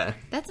 It. Yeah.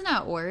 That's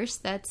not worse.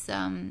 That's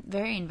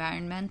very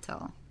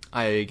environmental.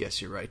 I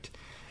guess you're right.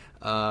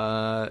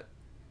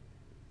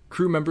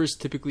 Crew members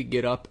typically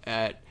get up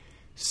at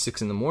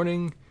 6 in the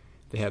morning.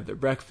 They have their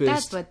breakfast.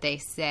 That's what they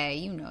say.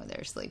 You know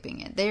they're sleeping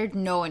in. There's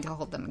no one to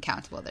hold them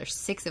accountable. There's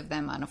 6 of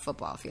them on a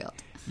football field.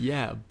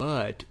 Yeah,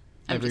 but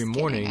I'm every just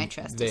morning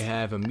kidding. they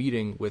have a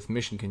meeting with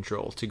Mission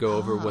Control to go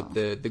over what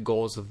the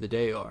goals of the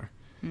day are.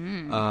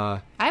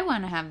 I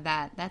want to have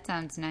that. That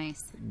sounds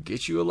nice.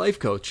 Get you a life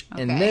coach.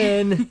 Okay. And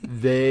then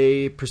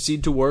they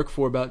proceed to work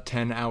for about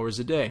 10 hours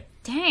a day.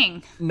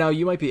 Dang. Now,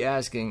 you might be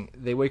asking,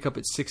 they wake up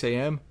at 6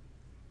 a.m.?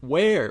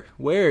 Where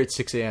at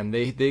 6 a.m.?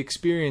 They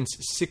experience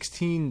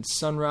 16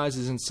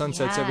 sunrises and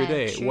sunsets every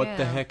day. True. What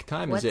the heck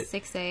time is it? What's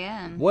 6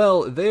 a.m.?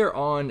 Well, they're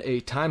on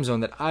a time zone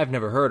that I've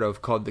never heard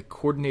of called the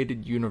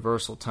Coordinated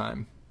Universal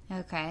Time.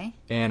 Okay.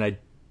 And I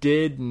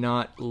did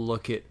not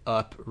look it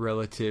up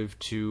relative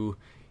to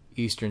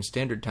Eastern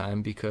Standard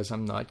Time because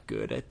I'm not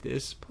good at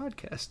this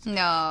podcast.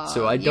 No.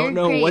 So I don't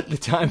know what the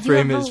time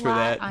frame is for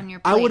that. On your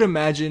I would plate.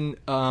 imagine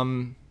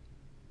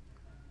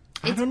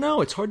I don't know.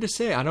 It's hard to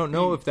say. I don't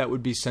know if that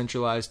would be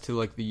centralized to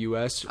like the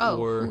U.S.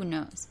 or who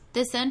knows?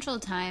 The central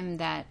time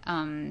that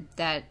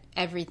that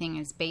everything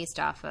is based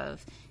off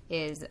of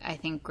is, I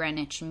think,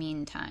 Greenwich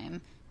Mean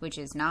Time, which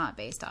is not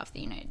based off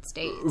the United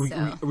States.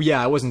 So.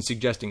 Yeah, I wasn't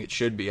suggesting it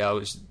should be. I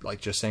was like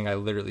just saying I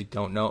literally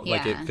don't know.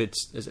 Yeah. Like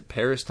is it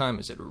Paris time?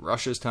 Is it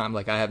Russia's time?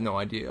 Like I have no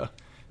idea.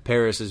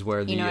 Paris is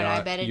where the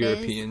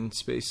European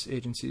Space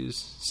Agency is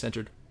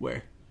centered.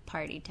 Where?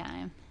 Party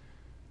time.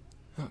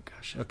 Oh,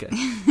 gosh. Okay.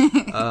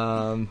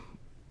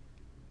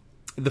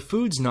 The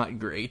food's not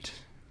great.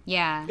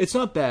 Yeah. It's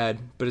not bad,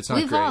 but it's not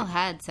great. We've all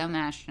had some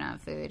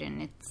astronaut food,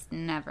 and it's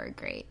never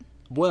great.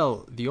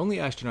 Well, the only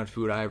astronaut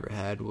food I ever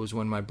had was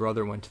when my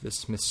brother went to the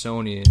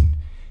Smithsonian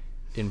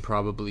in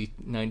probably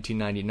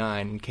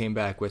 1999 and came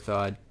back with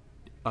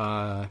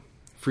freeze-dried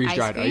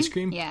ice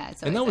cream. Yeah,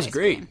 and that was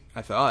great,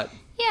 I thought.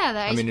 Yeah, the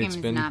ice cream it's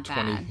is been not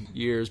 20 bad.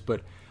 years,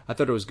 but I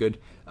thought it was good.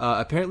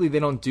 Apparently, they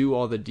don't do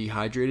all the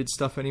dehydrated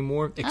stuff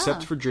anymore,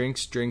 except for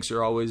drinks. Drinks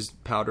are always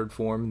powdered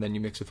form. Then you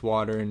mix with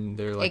water, and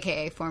they're like,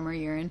 AKA former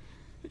urine.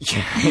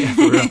 yeah,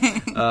 for real.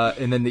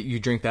 And then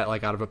you drink that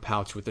like out of a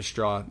pouch with a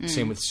straw.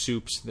 Same with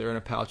soups; they're in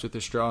a pouch with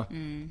a straw.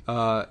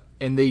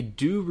 And they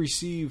do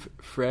receive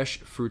fresh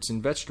fruits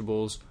and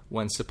vegetables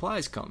when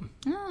supplies come.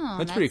 Oh,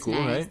 that's pretty cool,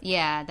 nice. right?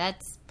 Yeah,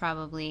 that's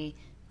probably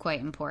quite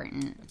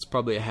important. It's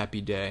probably a happy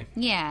day.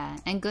 Yeah,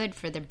 and good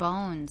for their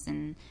bones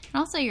and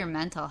also your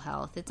mental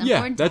health. It's Yeah,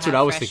 important. that's to what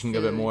have I was fresh thinking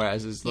of it food. more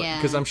as, is Yeah.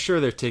 because I'm sure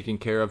they're taken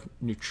care of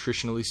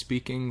nutritionally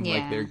speaking, like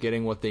Yeah. they're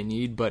getting what they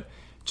need, but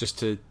just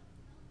to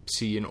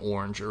see an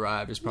orange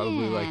arrive is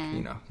probably like, Yeah.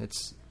 you know,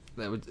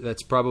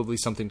 that's probably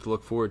something to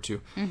look forward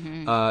to.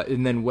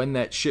 And then when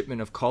that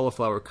shipment of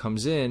cauliflower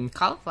comes in,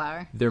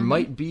 Cauliflower. there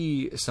might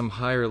be some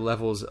higher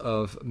levels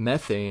of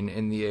methane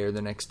in the air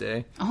the next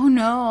day. Oh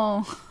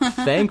no.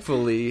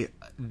 Thankfully,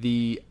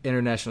 the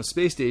International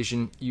Space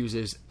Station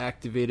uses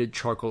activated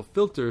charcoal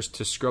filters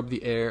to scrub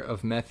the air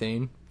of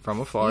methane from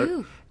a fart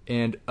Phew.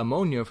 and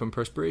ammonia from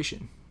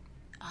perspiration.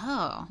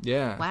 Oh.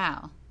 Yeah.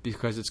 Wow.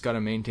 Because it's got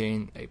to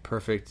maintain a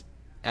perfect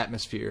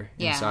atmosphere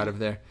Yeah. inside of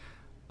there.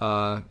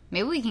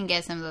 Maybe we can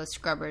get some of those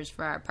scrubbers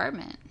for our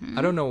apartment.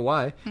 I don't know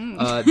why.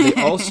 They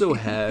also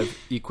have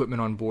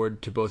equipment on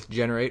board to both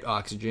generate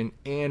oxygen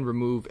and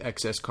remove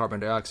excess carbon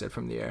dioxide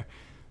from the air.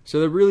 So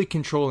they're really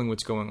controlling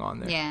what's going on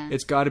there. Yeah.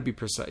 It's got to be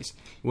precise.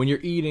 When you're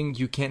eating,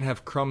 you can't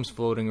have crumbs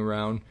floating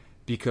around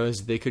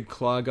because they could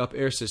clog up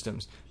air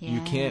systems. You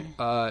Yeah.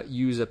 can't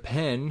use a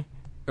pen,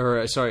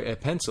 a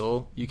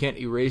pencil. You can't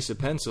erase a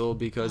pencil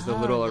because the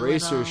little the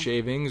eraser little-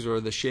 shavings or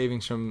the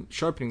shavings from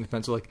sharpening the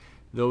pencil, like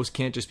those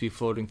can't just be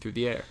floating through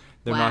the air.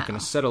 They're not Wow. going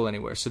to settle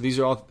anywhere. So these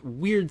are all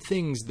weird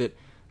things that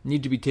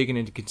need to be taken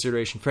into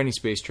consideration for any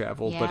space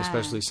travel, but Yeah.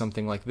 especially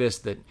something like this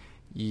that,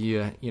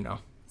 you know,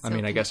 I So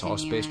mean, I guess all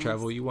space continuous.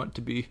 travel you want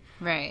to be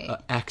Right.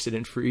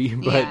 accident-free,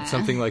 but Yeah.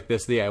 something like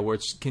this, yeah, where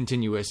it's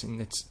continuous and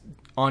it's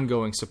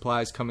ongoing,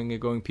 supplies coming and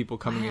going, people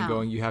coming and Wow.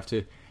 going, you have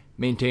to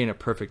maintain a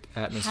perfect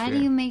atmosphere. How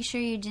do you make sure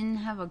you didn't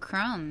have a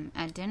crumb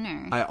at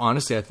dinner? I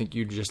think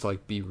you'd just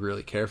like be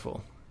really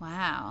careful.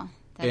 Wow.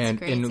 That's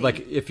crazy. And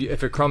like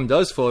if a crumb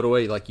does float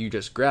away, like you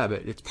just grab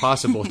it. It's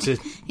possible to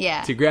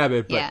Yeah. to grab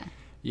it, but Yeah.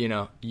 you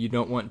know you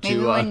don't want Maybe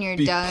to when you're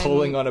be done-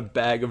 pulling on a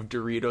bag of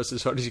Doritos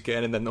as hard as you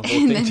can, and then the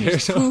whole thing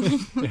tears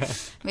off. Yeah.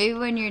 Maybe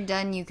when you're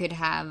done, you could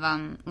have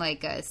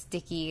like a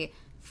sticky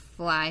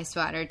fly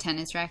swatter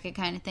tennis racket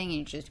kind of thing, and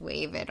you just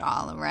wave it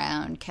all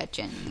around, catch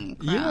any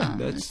Yeah,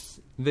 crumbs.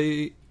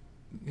 they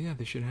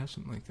should have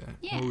something like that.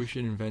 Yeah. Or we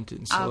should invent it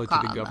and sell I'll it to the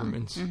call them.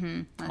 governments.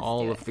 Let's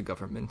All do of it. the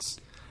governments.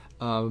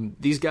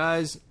 These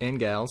guys and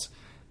gals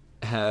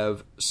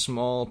have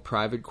small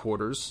private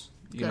quarters,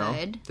 you know,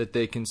 Good. that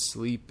they can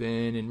sleep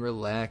in and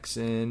relax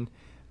in.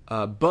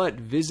 But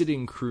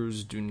visiting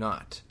crews do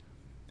not.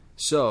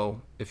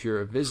 So, if you're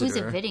a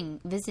visitor... Who's a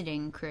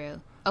visiting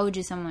crew? Oh,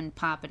 just someone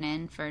popping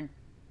in for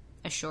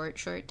a short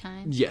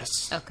time?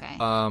 Yes. Okay.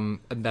 And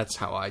that's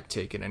how I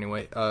take it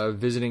anyway. A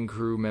visiting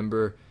crew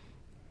member,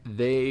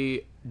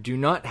 they do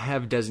not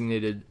have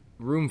designated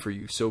room for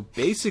you. So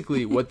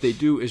basically what they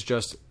do is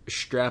just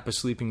strap a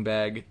sleeping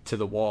bag to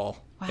the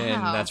wall.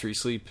 And Wow. that's where you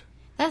sleep.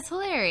 That's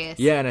hilarious.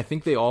 Yeah, and I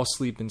think they all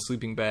sleep in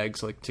sleeping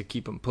bags like to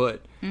keep them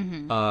put.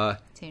 So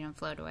you don't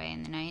float away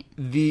in the night.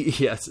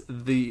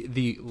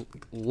 The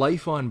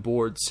life on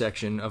board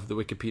section of the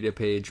Wikipedia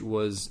page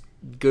was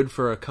good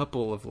for a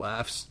couple of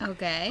laughs.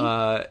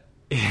 Okay.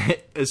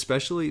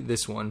 Especially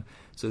this one.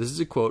 So this is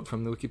a quote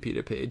from the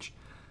Wikipedia page.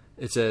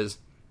 It says,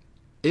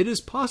 "It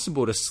is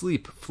possible to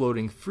sleep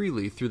floating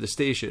freely through the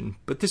station,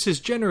 but this is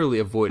generally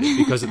avoided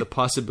because of the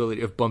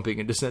possibility of bumping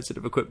into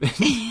sensitive equipment."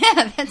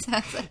 Yeah, that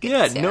sounds like a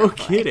Yeah, no terrible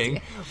kidding.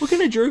 idea. What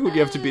kind of jerk would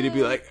you have to be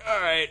like, all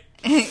right,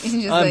 It's just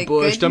I'm like,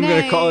 bushed, good I'm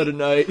going to call it a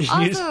night. night.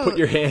 And you just Also- put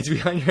your hands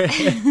behind your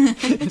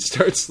head and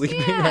start sleeping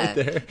Yeah, right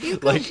there. you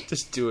could- Like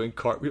just doing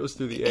cartwheels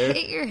through the air.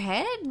 Hit your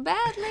head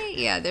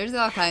badly? Yeah, there's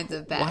all kinds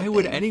of bad Why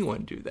would things.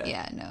 anyone do that?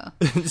 Yeah, no.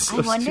 It's so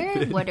I wonder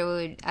stupid. what it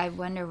would. I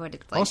wonder what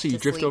it's like. Also, you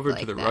to drift sleep over like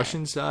to the that.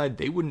 Russian side,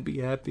 they wouldn't be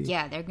happy.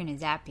 Yeah, they're gonna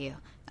zap you.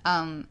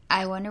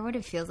 I wonder what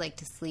it feels like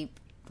to sleep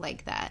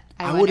like that.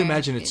 I would wonder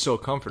imagine if it's so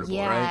comfortable,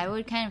 Yeah, right? I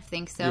would kind of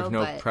think so. You have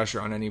no but pressure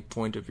on any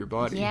point of your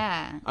body.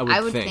 yeah,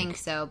 I would think. think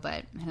so.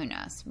 But who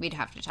knows? We'd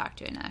have to talk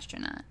to an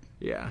astronaut.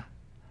 Yeah.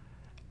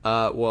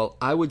 Well,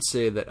 I would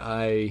say that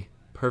I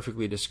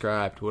perfectly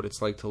described what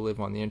it's like to live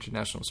on the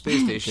International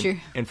Space Station.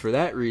 Sure. And for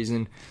that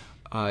reason,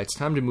 it's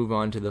time to move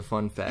on to the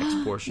fun facts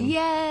portion.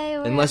 Yay!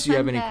 we Unless you fun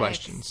have any facts.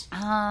 questions.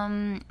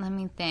 Let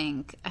me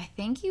think. I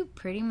think you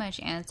pretty much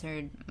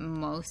answered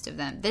most of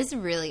them. This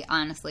really,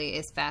 honestly,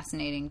 is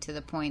fascinating to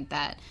the point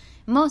that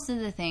most of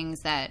the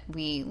things that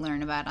we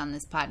learn about on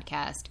this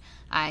podcast,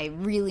 I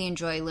really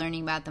enjoy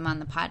learning about them on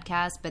the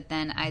podcast, but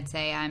then I'd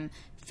say I'm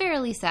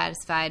fairly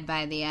satisfied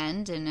by the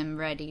end and I'm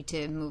ready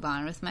to move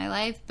on with my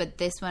life. But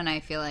this one, I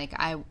feel like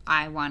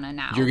I want to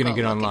now. You're gonna go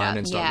get look it online up.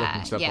 and start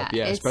looking stuff up.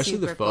 Yeah, it's especially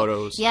the super cool.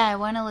 photos. Yeah, I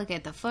want to look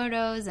at the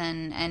photos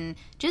and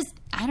just,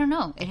 I don't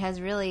know. It has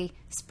really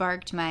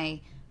sparked my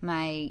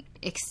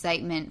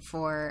excitement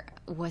for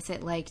what's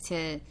it like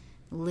to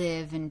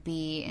live and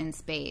be in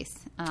space.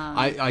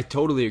 I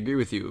totally agree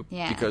with you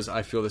Yeah. because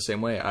I feel the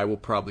same way. I will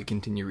probably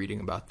continue reading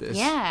about this.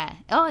 Yeah.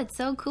 Oh, it's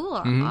so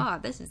cool. Oh,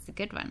 this is a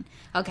good one.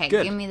 Okay, Mm-hmm.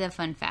 Good. give me the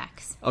fun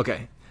facts.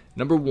 Okay.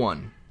 Number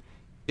 1.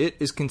 it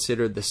is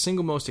considered the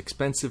single most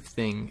expensive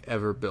thing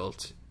ever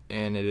built,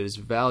 and its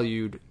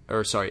value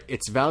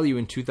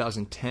in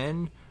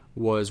 2010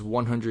 was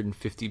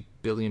 $150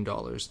 billion.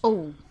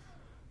 Oh.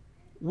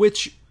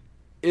 Which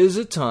is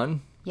a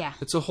ton. Yeah.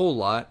 It's a whole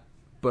lot.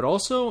 But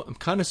also, I'm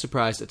kind of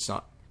surprised it's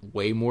not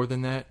way more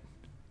than that.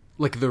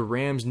 Like, the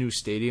Rams' new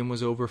stadium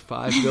was over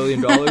 $5 billion.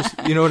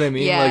 You know what I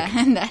mean? Yeah, like,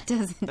 and that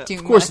doesn't do much.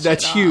 Of course,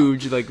 that's at all.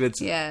 huge. Like,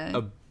 that's Yeah.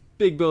 a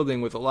big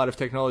building with a lot of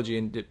technology.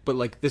 But,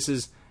 like, this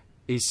is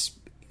is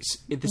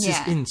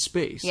in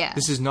space. Yeah.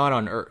 This is not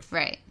on Earth.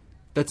 Right.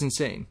 That's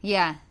insane.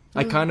 Yeah.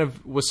 I kind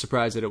of was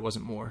surprised that it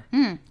wasn't more.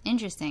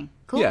 Interesting.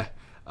 Cool. Yeah.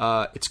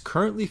 It's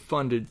currently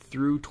funded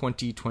through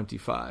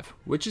 2025,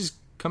 which is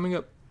coming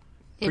up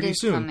pretty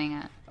soon. It is coming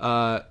up.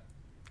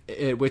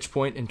 At which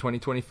point in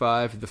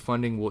 2025, the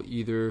funding will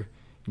either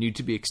need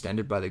to be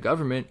extended by the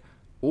government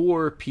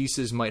or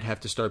pieces might have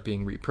to start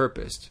being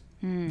repurposed.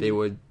 They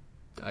would,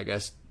 I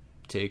guess,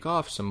 take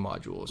off some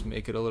modules,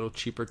 make it a little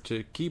cheaper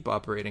to keep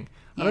operating.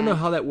 I don't know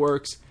how that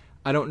works.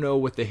 I don't know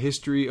what the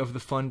history of the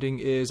funding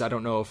is. I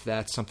don't know if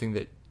that's something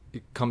that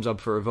comes up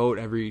for a vote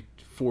every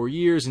 4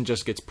 years and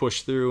just gets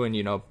pushed through,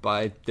 and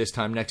by this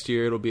time next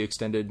year it'll be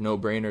extended no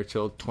brainer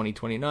till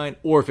 2029,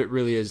 or if it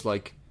really is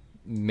like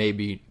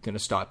maybe going to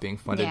stop being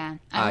funded. Yeah.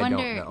 I wonder,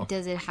 don't know.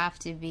 does it have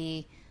to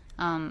be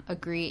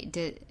agreed?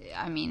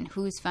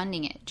 Who's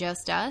funding it?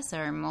 Just us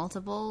or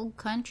multiple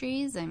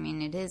countries? I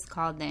mean, it is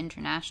called the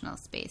International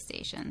Space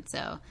Station,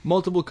 so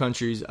Multiple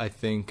countries. I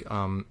think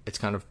it's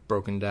kind of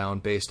broken down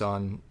based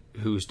on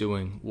who's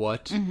doing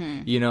what.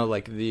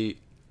 Mm-hmm.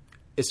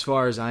 As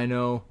far as I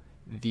know,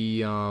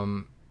 the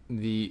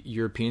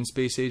European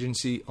Space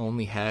Agency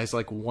only has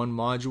like one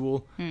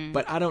module,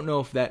 but I don't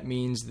know if that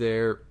means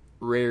they're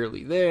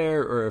rarely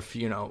there, or if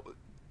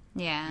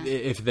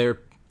if their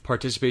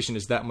participation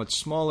is that much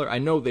smaller. I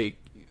know they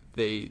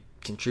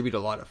contribute a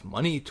lot of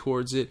money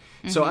towards it,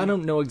 so I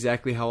don't know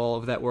exactly how all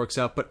of that works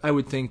out, but I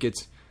would think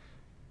it's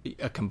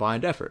a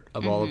combined effort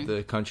of all of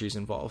the countries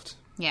involved.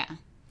 yeah,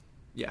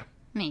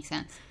 makes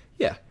sense.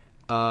 Yeah.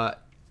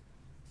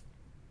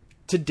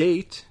 To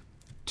date,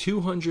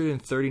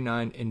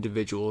 239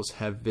 individuals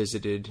have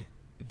visited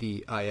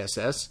the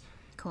ISS.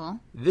 Cool.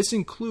 This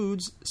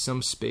includes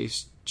some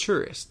space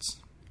tourists.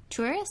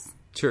 Tourists?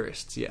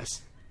 Tourists,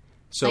 yes.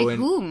 Like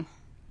whom?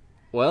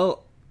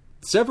 Well,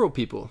 several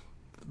people.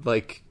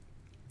 Like,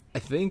 I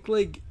think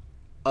like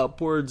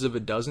upwards of a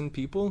dozen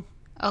people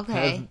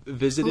have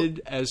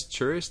visited as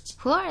tourists.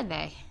 Who are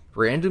they?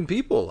 Random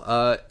people.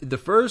 The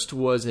first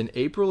was in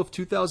April of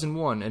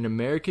 2001, an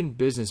American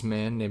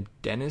businessman named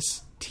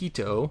Dennis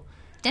Tito.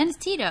 Dennis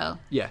Tito?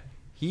 Yeah.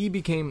 He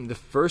became the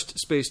first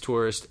space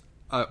tourist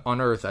on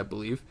Earth, I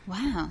believe.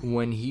 Wow.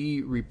 When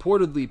he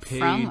reportedly paid...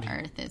 From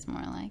Earth is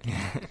more like it.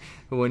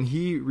 When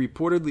he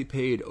reportedly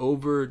paid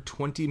over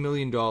 $20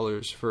 million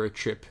for a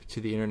trip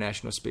to the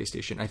International Space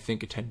Station. I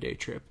think a 10-day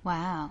trip.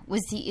 Wow.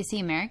 Is he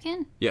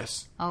American?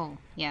 Yes. Oh,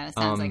 yeah, that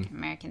sounds like an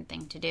American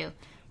thing to do.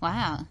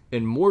 Wow.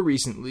 And more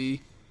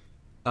recently,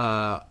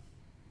 Anusha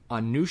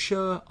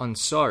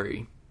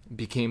Ansari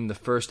became the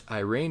first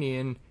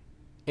Iranian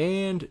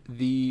and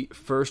the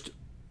first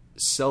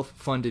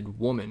self-funded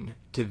woman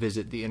to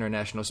visit the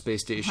International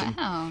Space Station.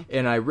 Wow.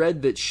 And I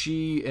read that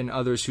she and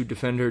others who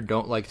defend her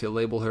don't like to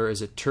label her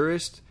as a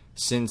tourist,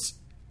 since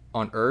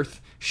on Earth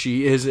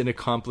she is an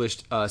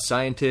accomplished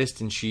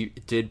scientist and she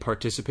did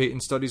participate in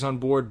studies on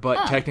board,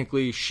 but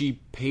technically she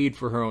paid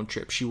for her own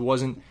trip. She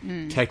wasn't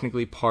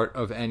technically part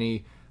of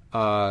any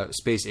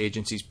space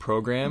agency's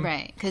program.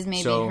 Right, because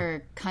maybe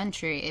her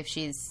country, if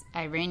she's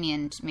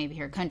Iranian, maybe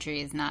her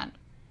country is not,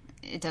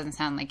 it doesn't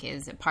sound like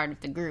is a part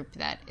of the group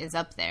that is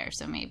up there,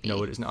 so maybe...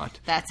 No, it is not.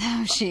 That's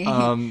how she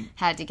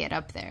had to get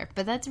up there.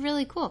 But that's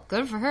really cool.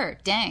 Good for her.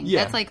 Dang. Yeah.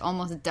 That's like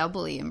almost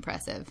doubly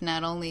impressive.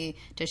 Not only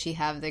does she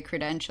have the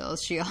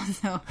credentials, she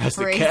also has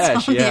the raised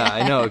cash. all- Yeah,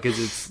 I know, because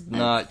it's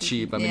not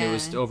cheap. I mean, it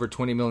was over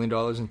 $20 million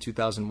in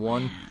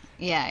 2001.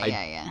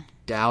 Yeah.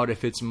 Doubt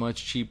if it's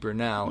much cheaper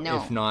now, No.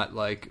 if not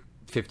like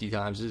 50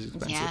 times as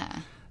expensive. Yeah.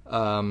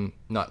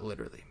 Not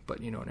literally, but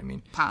you know what I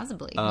mean.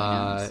 Possibly. Who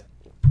knows?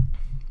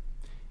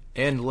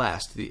 And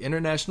last, the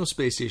International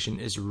Space Station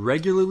is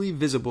regularly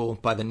visible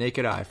by the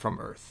naked eye from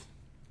Earth.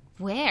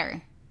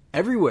 Where?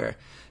 Everywhere.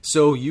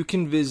 So you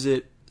can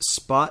visit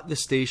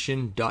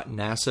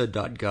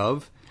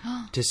spotthestation.nasa.gov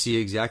to see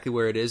exactly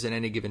where it is at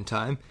any given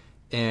time.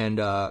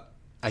 And I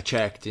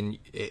checked, and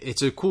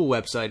it's a cool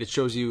website. It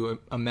shows you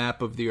a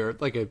map of the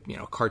Earth, like a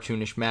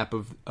cartoonish map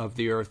of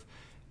the Earth,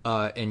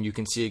 and you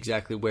can see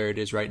exactly where it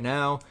is right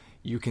now.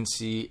 You can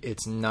see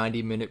its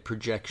 90-minute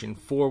projection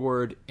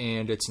forward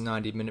and its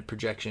 90-minute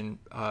projection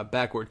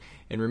backward.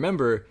 And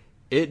remember,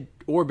 it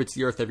orbits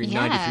the Earth every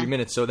 93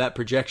 minutes, so that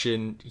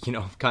projection,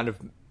 kind of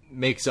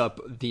makes up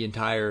the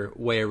entire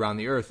way around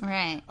the Earth.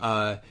 Right.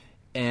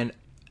 And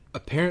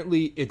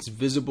apparently it's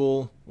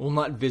visible, well,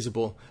 not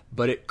visible,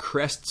 but it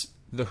crests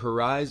the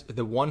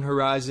one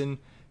horizon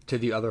to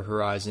the other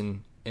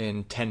horizon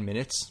in 10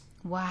 minutes.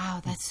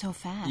 Wow, that's so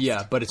fast.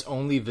 Yeah, but it's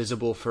only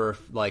visible for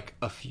like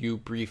a few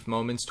brief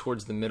moments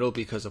towards the middle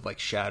because of like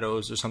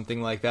shadows or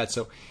something like that.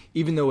 So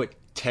even though it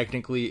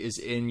technically is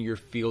in your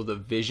field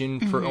of vision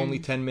for only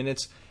 10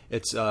 minutes,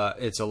 it's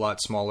a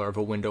lot smaller of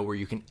a window where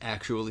you can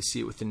actually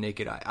see it with the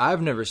naked eye.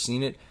 I've never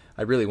seen it.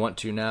 I really want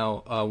to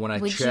now. When I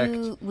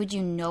checked, would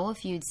you know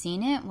if you'd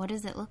seen it? What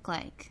does it look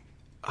like?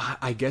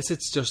 I guess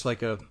it's just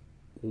like a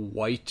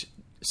white,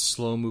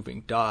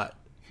 slow-moving dot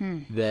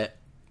that.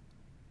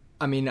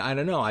 I mean, I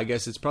don't know. I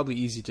guess it's probably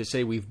easy to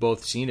say we've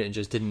both seen it and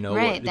just didn't know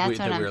that we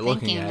were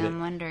looking at it. I'm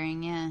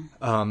wondering, yeah.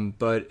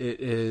 But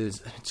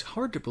it's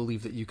hard to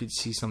believe that you could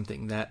see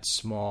something that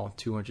small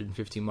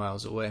 250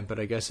 miles away. But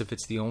I guess if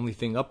it's the only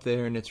thing up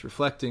there and it's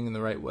reflecting in the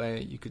right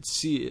way, you could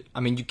see it. I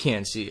mean, you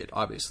can see it,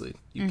 obviously.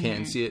 You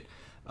can see it.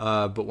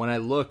 But when I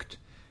looked,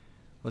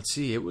 let's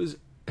see, it was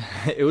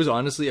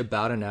honestly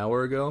about an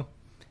hour ago,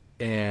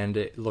 and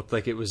it looked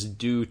like it was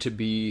due to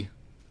be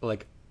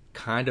like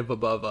kind of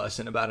above us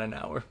in about an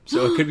hour,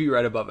 so it could be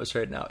right above us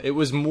right now. It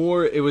was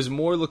more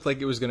looked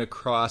like it was going to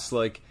cross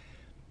like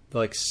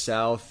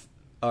south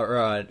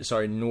or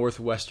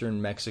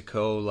northwestern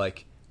Mexico,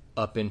 like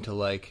up into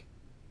like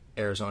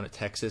Arizona,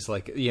 Texas,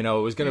 like, you know,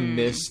 it was going to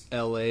miss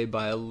LA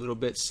by a little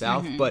bit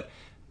south, but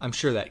I'm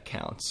sure that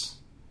counts.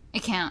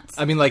 It counts.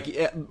 I mean, like,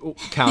 it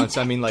counts.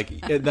 I mean, like,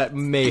 that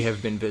may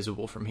have been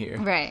visible from here.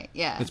 Right,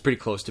 yeah. It's pretty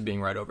close to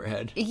being right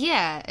overhead.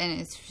 Yeah,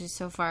 and it's just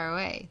so far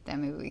away that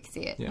maybe we can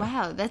see it. Yeah.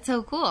 Wow, that's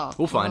so cool.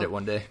 We'll find it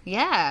one day.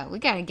 Yeah, we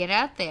got to get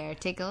out there,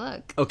 take a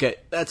look. Okay,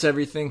 that's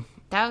everything.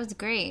 That was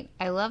great.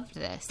 I loved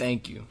this.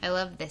 Thank you. I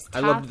loved this topic.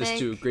 I loved this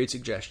too. Great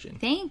suggestion.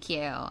 Thank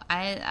you.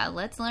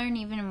 Let's learn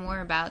even more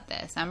about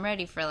this. I'm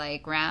ready for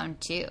like round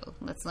 2.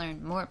 Let's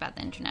learn more about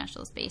the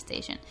International Space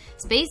Station.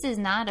 Space is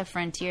not a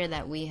frontier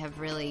that we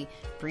have really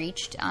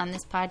breached on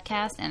this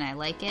podcast, and I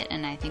like it,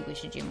 and I think we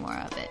should do more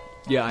of it.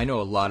 Yeah, I know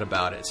a lot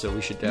about it, so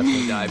we should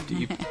definitely dive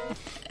deep.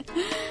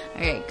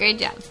 All right, great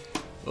job.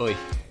 Oy.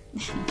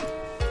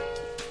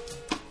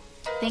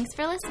 Thanks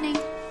for listening.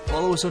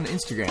 Follow us on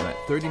Instagram at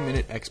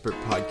 30-Minute Expert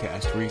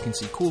Podcast, where you can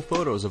see cool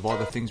photos of all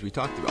the things we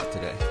talked about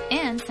today.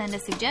 And send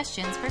us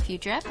suggestions for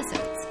future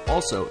episodes.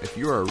 Also, if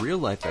you're a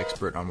real-life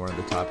expert on one of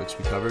the topics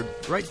we covered,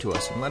 write to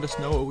us and let us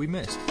know what we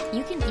missed.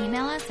 You can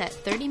email us at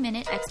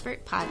 30-Minute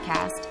Expert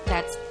Podcast.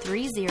 That's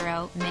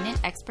 30-Minute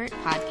Expert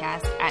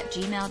Podcast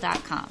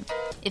 @gmail.com.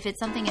 If it's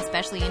something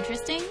especially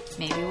interesting,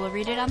 maybe we'll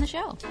read it on the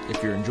show.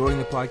 If you're enjoying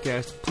the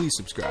podcast, please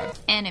subscribe.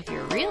 And if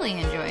you're really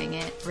enjoying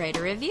it, write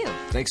a review.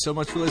 Thanks so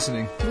much for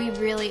listening. We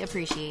really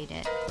appreciate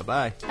it.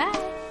 Bye-bye.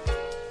 Bye.